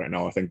contact right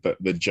now. I think that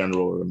the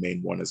general or the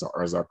main one is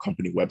our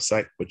company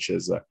website, which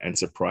is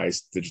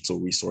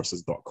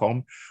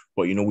enterprisedigitalresources.com.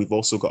 But we've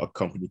also got a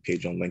company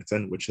page on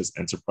LinkedIn, which is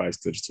Enterprise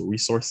Digital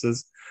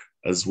Resources,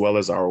 as well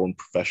as our own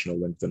professional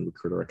LinkedIn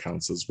recruiter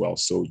accounts as well.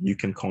 So you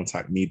can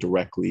contact me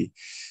directly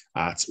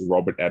at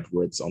Robert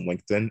Edwards on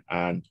LinkedIn.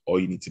 And all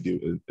you need to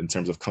do in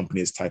terms of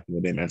companies, type in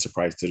the name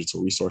Enterprise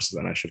Digital Resources,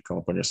 and I should come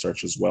up on your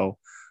search as well.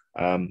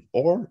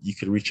 Or you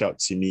could reach out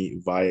to me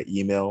via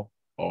email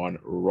on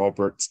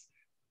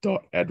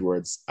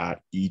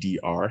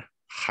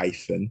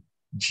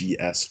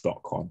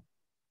robert.edwards@edr-gs.com.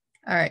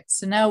 All right.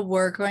 So now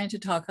we're going to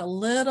talk a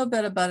little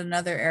bit about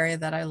another area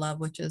that I love,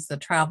 which is the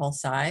travel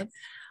side.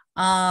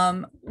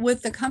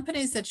 With the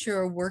companies that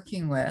you're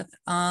working with,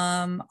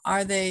 do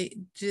they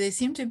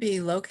seem to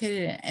be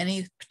located in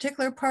any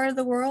particular part of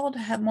the world,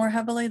 have more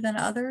heavily than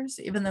others,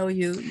 even though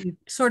you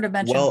sort of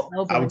mentioned Well,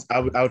 globally? I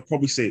would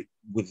probably say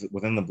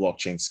within the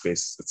blockchain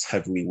space, it's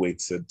heavily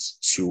weighted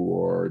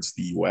towards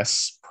the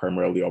US.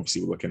 Primarily,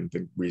 obviously, we're looking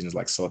at regions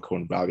like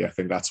Silicon Valley. I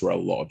think that's where a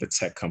lot of the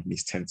tech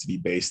companies tend to be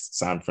based,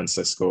 San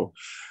Francisco.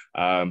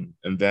 And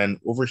then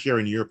over here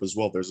in Europe as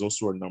well, there's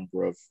also a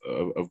number of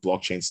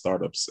blockchain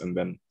startups. And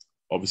then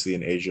obviously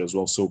in Asia as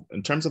well. So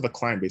in terms of the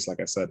client base,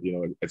 like I said,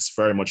 it's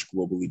very much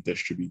globally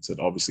distributed,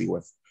 obviously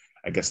with,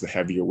 I guess, the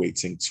heavier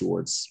weighting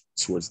towards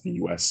the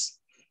US.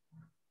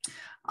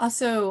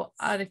 Also,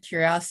 out of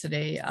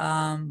curiosity,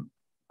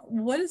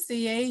 what is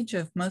the age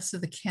of most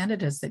of the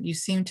candidates that you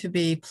seem to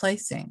be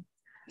placing?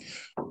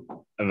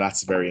 And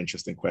that's a very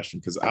interesting question,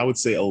 because I would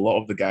say a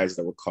lot of the guys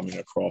that we're coming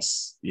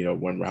across,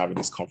 when we're having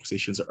these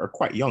conversations are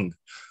quite young.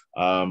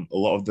 A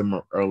lot of them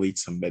are early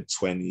to mid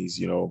 20s.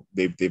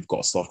 They've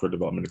got software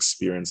development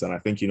experience. And I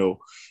think,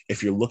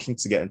 if you're looking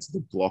to get into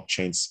the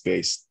blockchain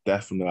space,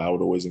 definitely I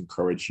would always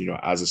encourage,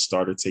 as a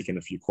starter, taking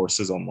a few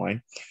courses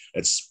online.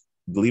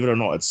 Believe it or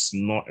not, it's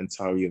not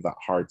entirely that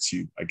hard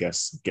to, I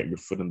guess, get your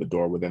foot in the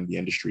door within the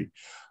industry.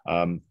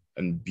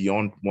 And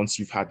beyond, once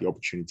you've had the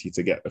opportunity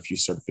to get a few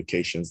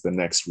certifications, the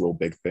next real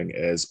big thing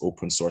is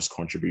open source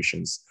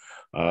contributions.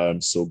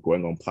 So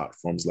going on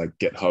platforms like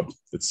GitHub,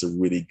 it's a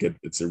really good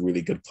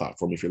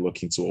platform if you're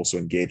looking to also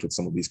engage with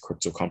some of these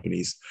crypto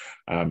companies.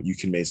 You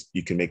can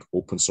make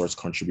open source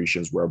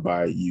contributions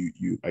whereby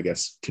you I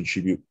guess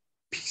contribute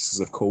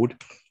pieces of code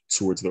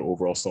towards their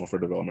overall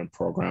software development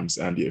programs.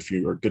 And if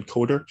you're a good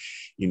coder,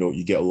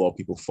 you get a lot of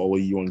people follow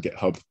you on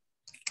GitHub.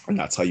 And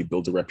that's how you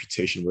build a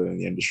reputation within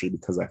the industry,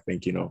 because I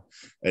think, you know,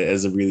 it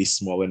is a really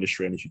small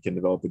industry, and if you can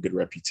develop a good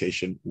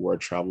reputation,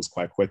 word travels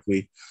quite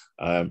quickly.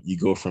 You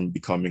go from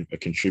becoming a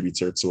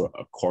contributor to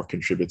a core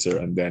contributor,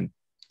 and then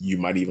you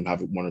might even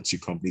have one or two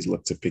companies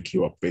look to pick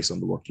you up based on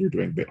the work you're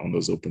doing on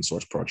those open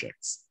source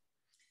projects.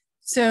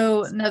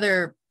 So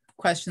another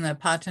question that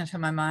popped into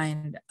my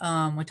mind,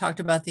 we talked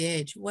about the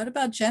age. What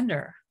about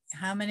gender?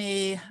 How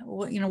many,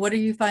 what are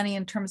you finding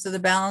in terms of the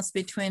balance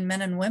between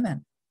men and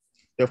women?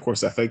 Yeah, of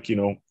course, I think, you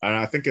know, and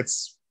I think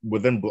it's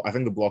within, I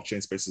think the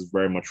blockchain space is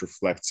very much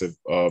reflective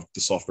of the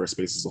software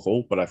space as a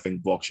whole, but I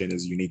think blockchain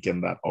is unique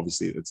in that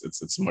obviously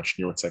it's much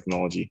newer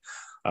technology.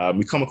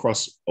 We come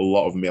across a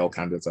lot of male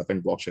candidates. I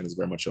think blockchain is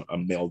very much a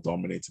male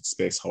dominated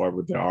space.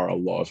 However, there are a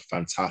lot of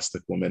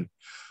fantastic women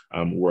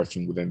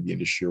working within the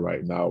industry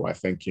right now. I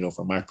think, you know,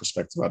 from my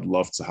perspective, I'd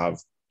love to have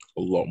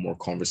a lot more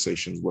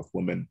conversations with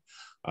women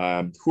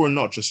who are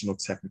not just, you know,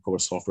 technical or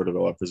software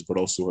developers, but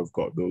also have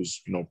got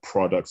those, you know,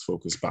 product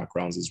focused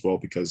backgrounds as well,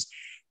 because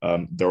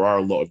there are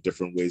a lot of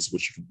different ways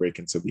which you can break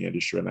into the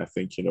industry. And I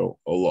think, you know,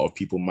 a lot of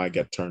people might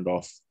get turned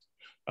off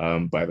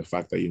by the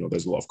fact that, you know,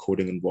 there's a lot of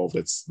coding involved.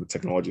 It's the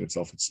technology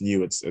itself, it's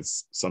new,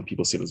 it's some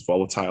people see it as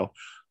volatile.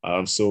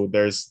 So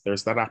there's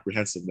that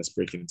apprehensiveness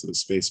breaking into the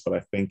space. But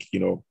I think,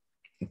 you know,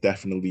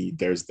 definitely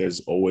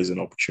there's always an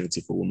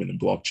opportunity for women in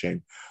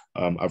blockchain.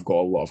 I've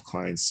got a lot of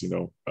clients, you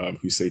know,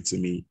 who say to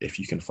me, if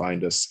you can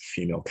find us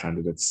female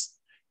candidates,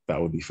 that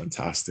would be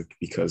fantastic,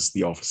 because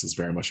the office is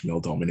very much male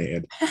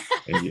dominated.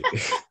 And you,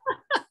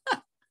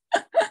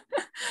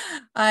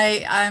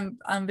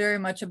 I'm very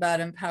much about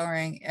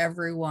empowering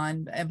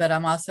everyone, but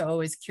I'm also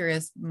always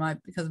curious,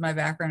 because my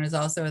background is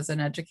also as an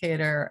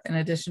educator in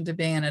addition to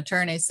being an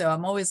attorney. So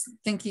I'm always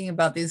thinking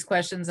about these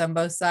questions on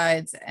both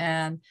sides.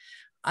 And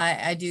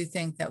I do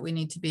think that we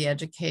need to be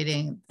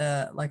educating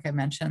like I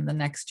mentioned, the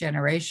next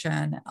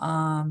generation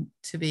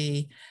to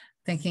be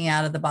thinking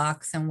out of the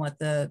box and what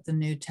the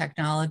new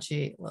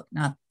technology, well,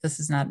 this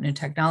is not new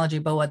technology,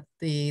 but what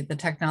the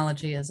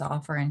technology is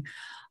offering.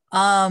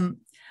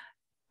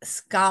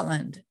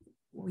 Scotland,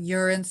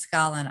 you're in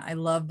Scotland. I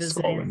love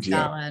visiting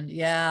Scotland.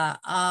 Yeah.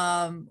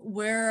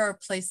 Where are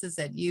places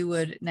that you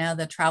would, now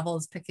that travel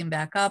is picking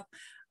back up,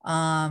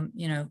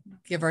 you know,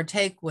 give or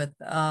take with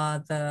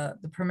the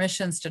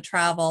permissions to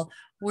travel,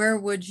 where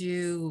would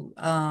you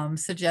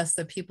suggest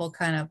that people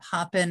kind of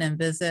hop in and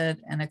visit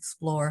and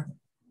explore?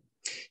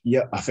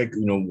 Yeah, I think,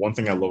 you know, one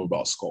thing I love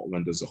about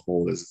Scotland as a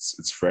whole is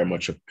it's very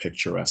much a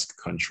picturesque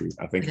country.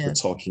 I think if we're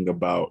talking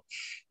about,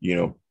 you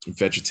know,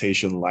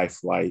 vegetation, life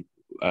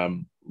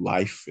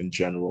in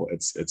general,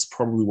 it's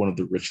probably one of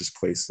the richest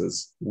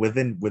places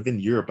within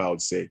Europe, I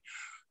would say.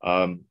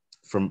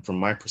 From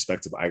my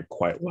perspective, I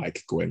quite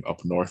like going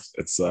up north.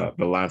 It's the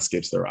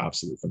landscapes there are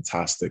absolutely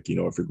fantastic. You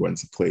know, if you're going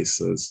to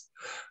places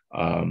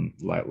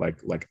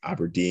like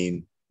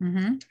Aberdeen,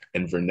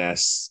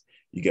 Inverness,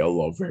 you get a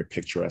lot of very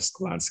picturesque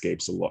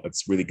landscapes.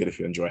 It's really good if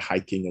you enjoy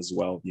hiking as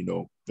well. You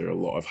know, there are a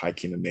lot of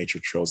hiking and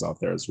nature trails out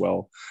there as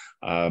well.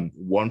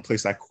 One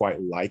place I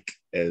quite like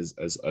is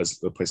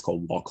a place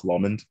called Loch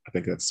Lomond. I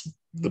think that's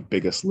the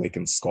biggest lake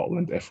in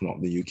Scotland, if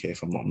not the UK,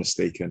 if I'm not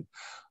mistaken.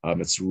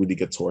 It's a really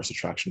good tourist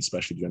attraction,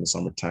 especially during the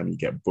summertime. You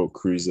get boat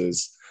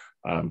cruises,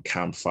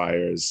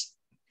 campfires,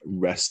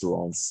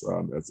 restaurants.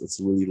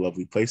 It's a really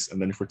lovely place.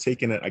 And then if we're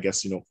taking it, I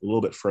guess, you know, a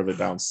little bit further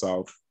down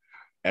south,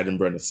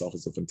 Edinburgh in itself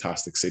is a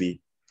fantastic city.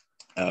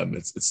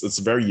 It's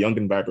a very young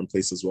and vibrant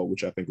place as well,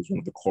 which I think is one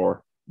of the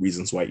core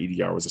reasons why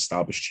EDR was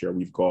established here.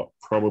 We've got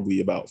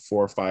probably about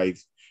 4 or 5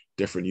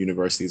 different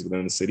universities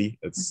within the city.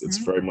 It's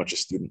very much a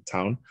student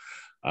town.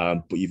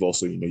 But you've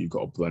also, you know, you've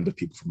got a blend of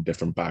people from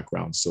different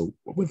backgrounds. So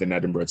within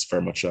Edinburgh, it's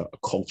very much a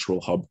cultural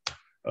hub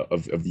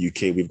of the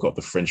UK. We've got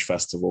the Fringe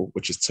Festival,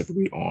 which is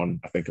typically on,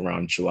 I think,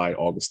 around July,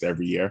 August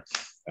every year.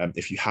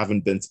 If you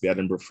haven't been to the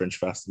Edinburgh Fringe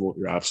Festival,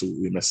 you're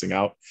absolutely missing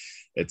out.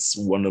 It's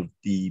one of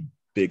the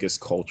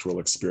biggest cultural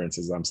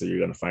experiences I'm saying you're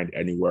going to find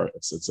anywhere.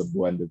 It's a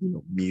blend of, you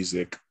know,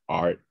 music,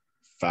 art,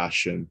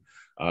 fashion,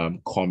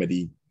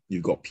 comedy.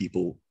 You've got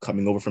people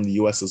coming over from the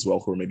US as well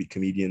who are maybe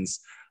comedians.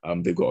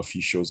 They've got a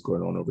few shows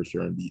going on over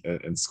here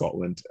in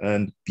Scotland.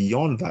 And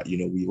beyond that, you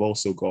know,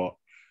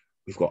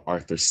 we've got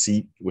Arthur's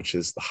Seat, which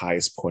is the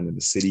highest point in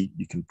the city.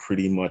 You can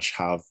pretty much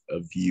have a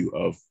view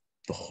of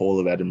the whole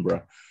of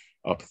Edinburgh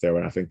up there.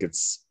 And I think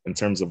it's, in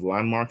terms of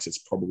landmarks, it's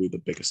probably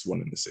the biggest one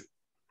in the city.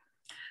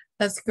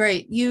 That's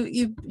great.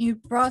 You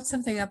brought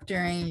something up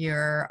during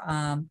your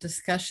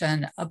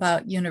discussion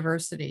about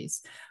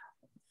universities.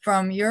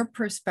 From your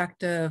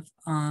perspective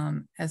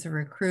as a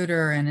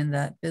recruiter and in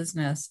that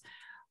business,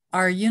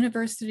 are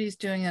universities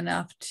doing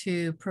enough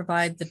to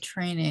provide the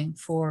training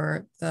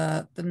for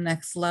the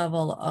next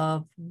level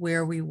of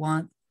where we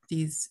want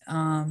these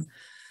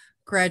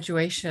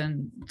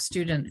graduating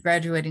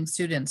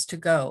students to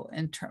go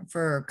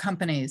for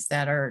companies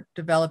that are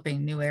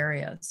developing new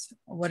areas?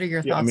 What are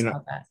your thoughts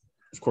about that?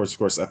 Of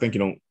course. I think, you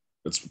know,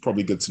 it's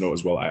probably good to know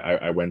as well.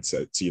 I went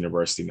to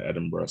university in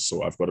Edinburgh,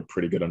 so I've got a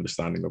pretty good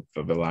understanding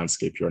of the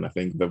landscape here. And I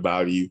think the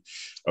value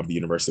of the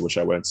university which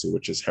I went to,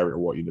 which is Heriot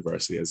Watt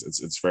University, is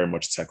it's very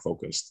much tech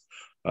focused.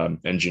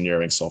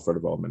 Engineering, software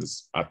development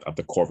is at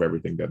the core of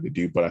everything that they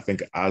do. But I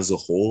think as a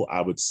whole,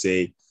 I would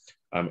say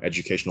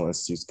educational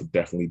institutes could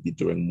definitely be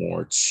doing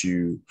more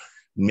to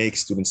make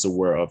students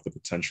aware of the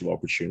potential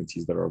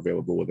opportunities that are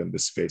available within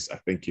this space. I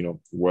think,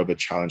 where the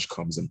challenge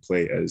comes in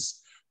play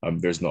is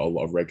there's not a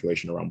lot of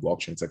regulation around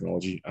blockchain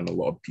technology, and a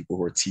lot of people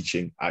who are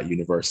teaching at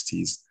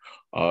universities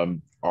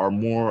are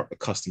more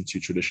accustomed to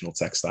traditional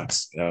tech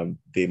stacks.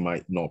 They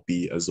might not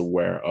be as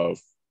aware of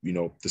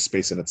the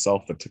space in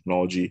itself, the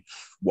technology,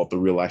 what the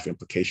real life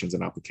implications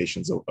and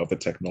applications of the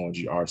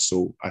technology are.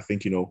 So I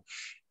think,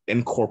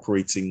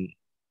 incorporating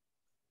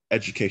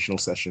educational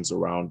sessions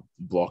around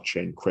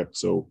blockchain,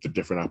 crypto, the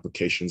different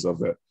applications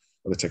of it,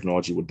 of the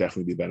technology would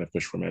definitely be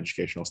beneficial from an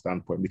educational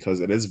standpoint, because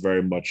it is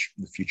very much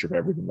the future of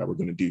everything that we're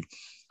going to do.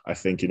 I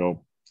think,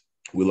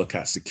 we look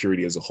at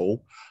security as a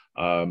whole,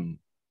 and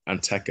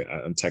tech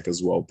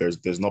as well.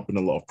 There's not been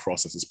a lot of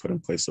processes put in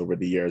place over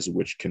the years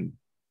which can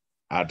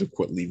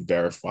adequately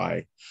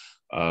verify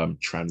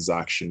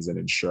transactions and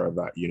ensure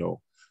that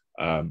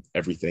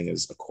everything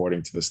is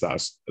according to the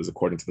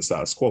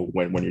status quo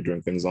when you're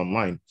doing things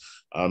online.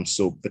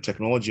 So the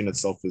technology in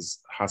itself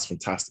has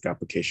fantastic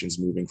applications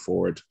moving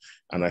forward,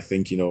 and I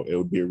think it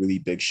would be a really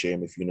big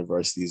shame if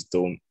universities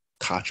don't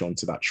catch on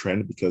to that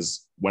trend,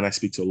 because when I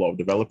speak to a lot of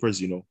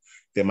developers,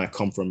 they might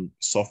come from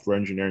software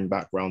engineering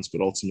backgrounds,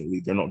 but ultimately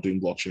they're not doing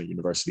blockchain at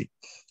university.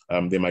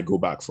 They might go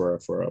back for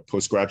a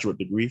postgraduate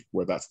degree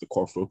where that's the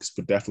core focus,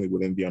 but definitely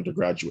within the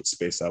undergraduate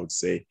space, I would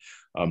say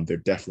there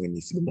definitely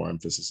needs to be more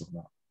emphasis on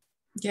that.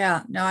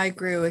 Yeah, no, I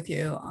agree with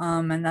you.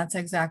 And that's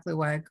exactly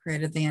why I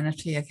created the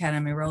NFT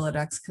Academy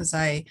Rolodex, because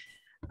I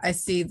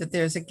see that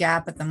there's a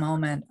gap at the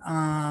moment.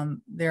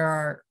 There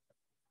are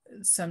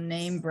some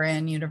name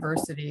brand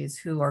universities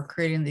who are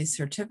creating these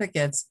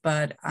certificates,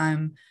 but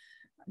I'm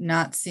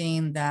not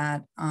seeing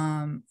that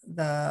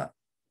the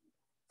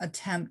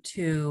attempt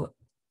to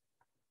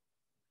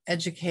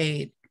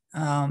educate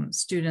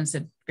students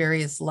at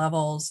various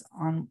levels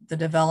on the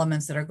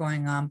developments that are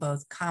going on,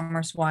 both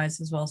commerce-wise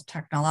as well as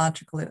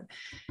technologically,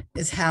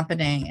 is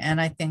happening.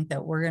 And I think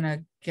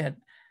that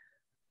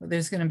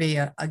there's going to be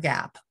a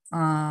gap.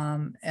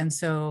 And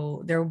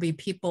so there will be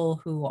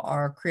people who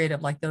are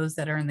creative, like those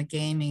that are in the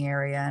gaming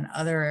area and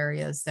other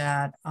areas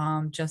that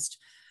just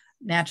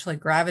naturally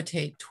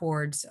gravitate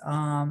towards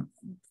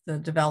the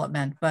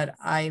development. But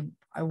I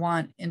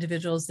want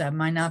individuals that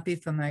might not be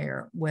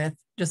familiar with,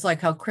 just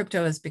like how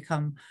crypto has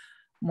become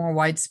more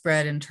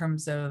widespread in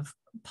terms of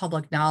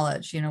public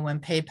knowledge, when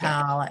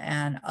PayPal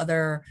and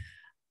other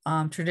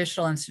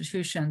traditional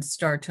institutions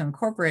start to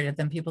incorporate it,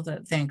 then people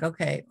that think,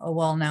 okay, oh,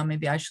 well, now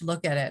maybe I should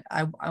look at it.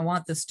 I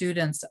want the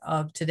students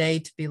of today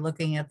to be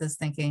looking at this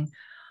thinking,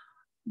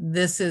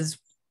 this is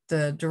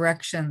the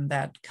direction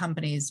that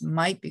companies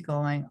might be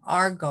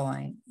are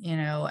going,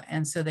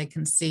 and so they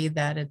can see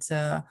that it's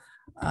an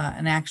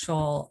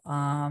actual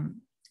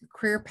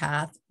career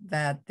path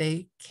that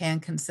they can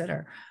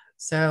consider.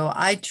 So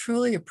I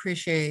truly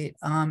appreciate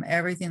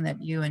everything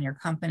that you and your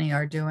company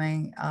are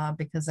doing,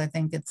 because I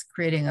think it's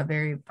creating a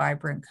very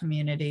vibrant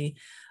community,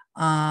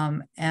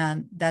 and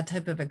that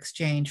type of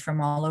exchange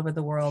from all over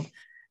the world.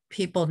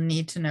 People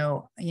need to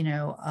know,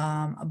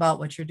 about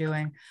what you're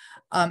doing.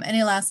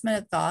 Any last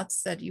minute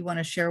thoughts that you want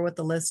to share with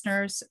the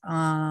listeners?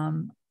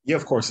 Yeah,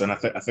 of course. And I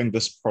think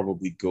this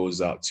probably goes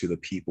out to the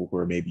people who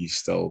are maybe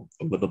still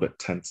a little bit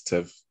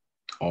tentative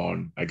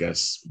on, I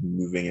guess,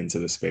 moving into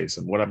the space.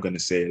 And what I'm going to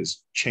say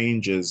is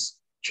change is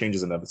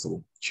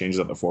inevitable. Change is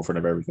at the forefront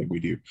of everything we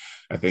do.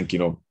 I think,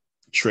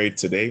 trade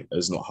today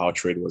is not how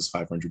trade was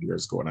 500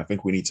 years ago. And I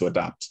think we need to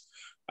adapt.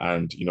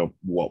 And,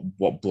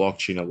 what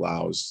blockchain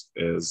allows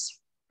is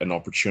an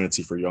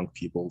opportunity for young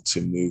people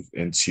to move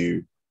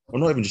into, or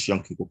not even just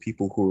young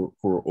people who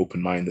are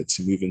open-minded,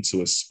 to move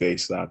into a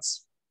space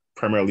that's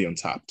primarily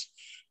untapped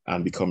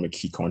and become a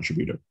key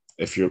contributor.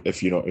 If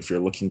you're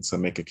looking to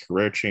make a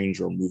career change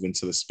or move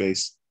into the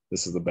space,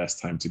 this is the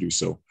best time to do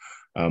so.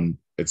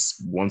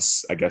 It's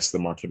once, I guess, the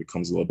market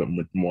becomes a little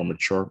bit more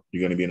mature,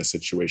 you're going to be in a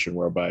situation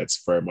whereby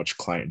it's very much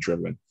client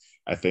driven.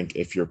 I think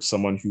if you're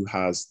someone who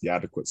has the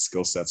adequate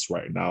skill sets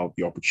right now,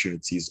 the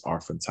opportunities are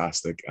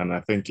fantastic. And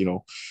I think,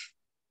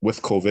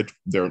 with COVID,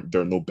 there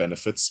are no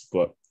benefits,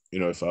 but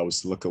if I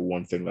was to look at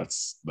one thing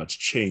that's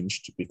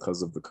changed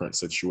because of the current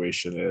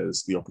situation,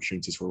 is the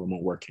opportunities for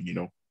remote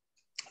working.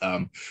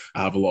 I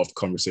have a lot of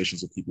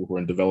conversations with people who are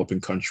in developing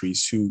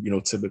countries who,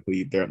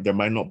 typically there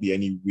might not be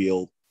any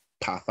real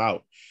path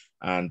out.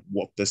 And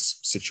what this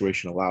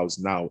situation allows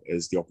now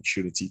is the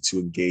opportunity to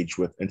engage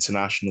with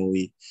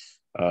internationally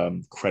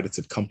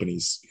credited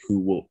companies who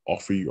will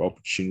offer you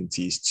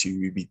opportunities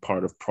to be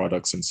part of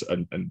products and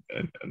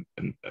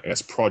I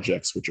guess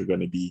projects which are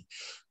going to be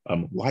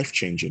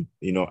life-changing,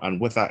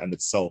 and with that in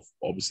itself,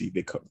 obviously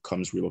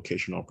comes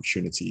relocation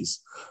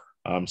opportunities.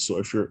 So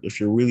if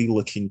you're really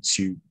looking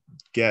to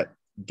get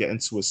get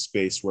into a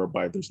space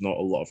whereby there's not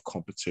a lot of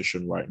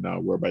competition right now,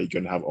 whereby you're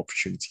going to have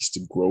opportunities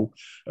to grow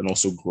and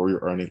also grow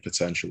your earning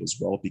potential as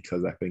well.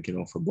 Because I think,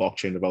 for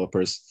blockchain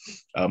developers,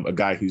 a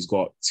guy who's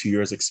got 2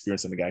 years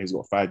experience and a guy who's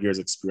got 5 years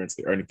experience,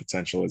 the earning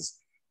potential is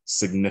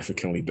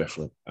significantly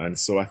different. And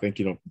so I think,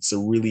 it's a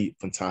really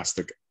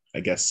fantastic, I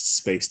guess,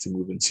 space to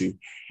move into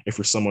if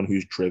you're someone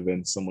who's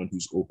driven, someone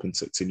who's open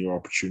to new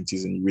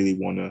opportunities, and you really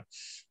want to,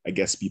 I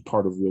guess, be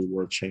part of real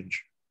world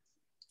change.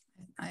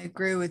 I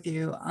agree with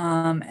you.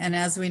 And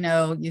as we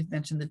know, you've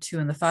mentioned the 2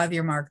 and the 5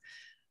 year mark.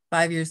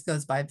 5 years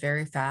goes by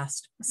very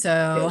fast.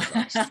 So,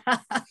 Very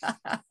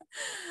fast.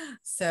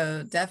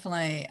 so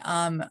definitely.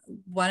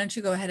 Why don't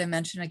you go ahead and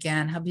mention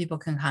again how people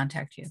can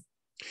contact you?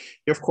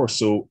 Yeah, of course.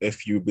 So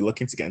if you'd be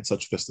looking to get in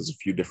touch with us, there's a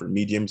few different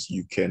mediums.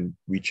 You can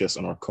reach us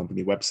on our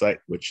company website,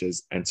 which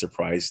is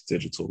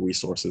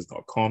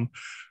enterprisedigitalresources.com.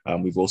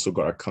 We've also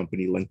got our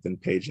company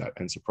LinkedIn page at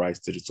Enterprise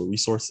Digital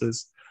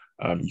Resources.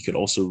 You can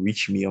also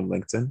reach me on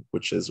LinkedIn,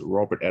 which is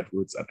Robert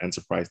Edwards at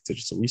Enterprise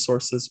Digital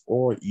Resources,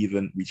 or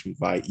even reach me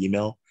via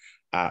email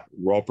at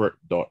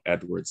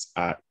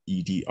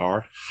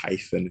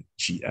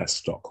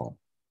robert.edwards@edr-gs.com.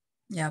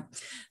 Yeah.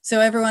 So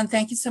everyone,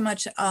 thank you so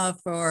much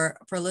for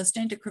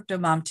listening to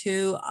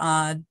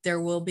CryptoMom2. There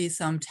will be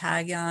some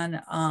tag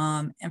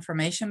on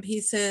information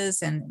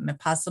pieces and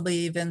possibly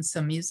even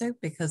some music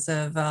because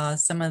of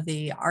some of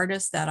the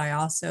artists that I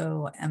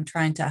also am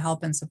trying to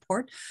help and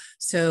support.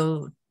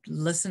 So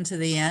listen to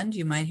the end.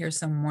 You might hear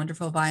some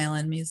wonderful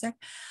violin music.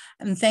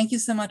 And thank you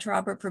so much,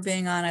 Robert, for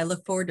being on. I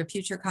look forward to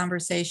future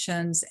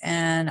conversations.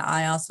 And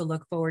I also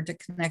look forward to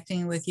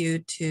connecting with you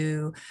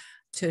to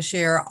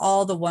share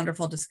all the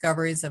wonderful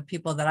discoveries of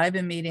people that I've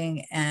been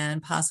meeting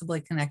and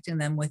possibly connecting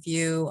them with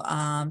you,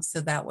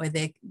 so that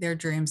way their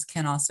dreams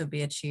can also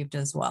be achieved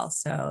as well.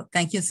 So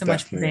thank you so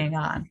much for being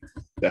on.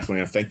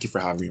 Definitely. And thank you for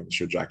having me on the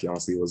show, Jacqui.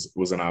 Honestly, it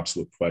was an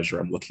absolute pleasure.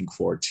 I'm looking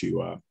forward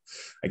to,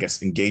 I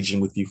guess, engaging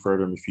with you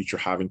further in the future,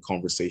 having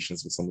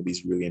conversations with some of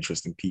these really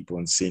interesting people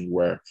and seeing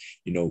where,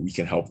 we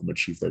can help them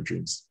achieve their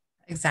dreams.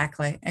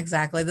 Exactly.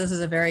 This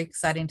is a very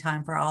exciting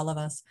time for all of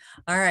us.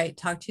 All right.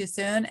 Talk to you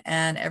soon.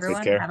 And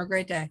everyone, have a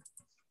great day.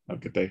 Have a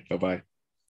good day. Bye-bye.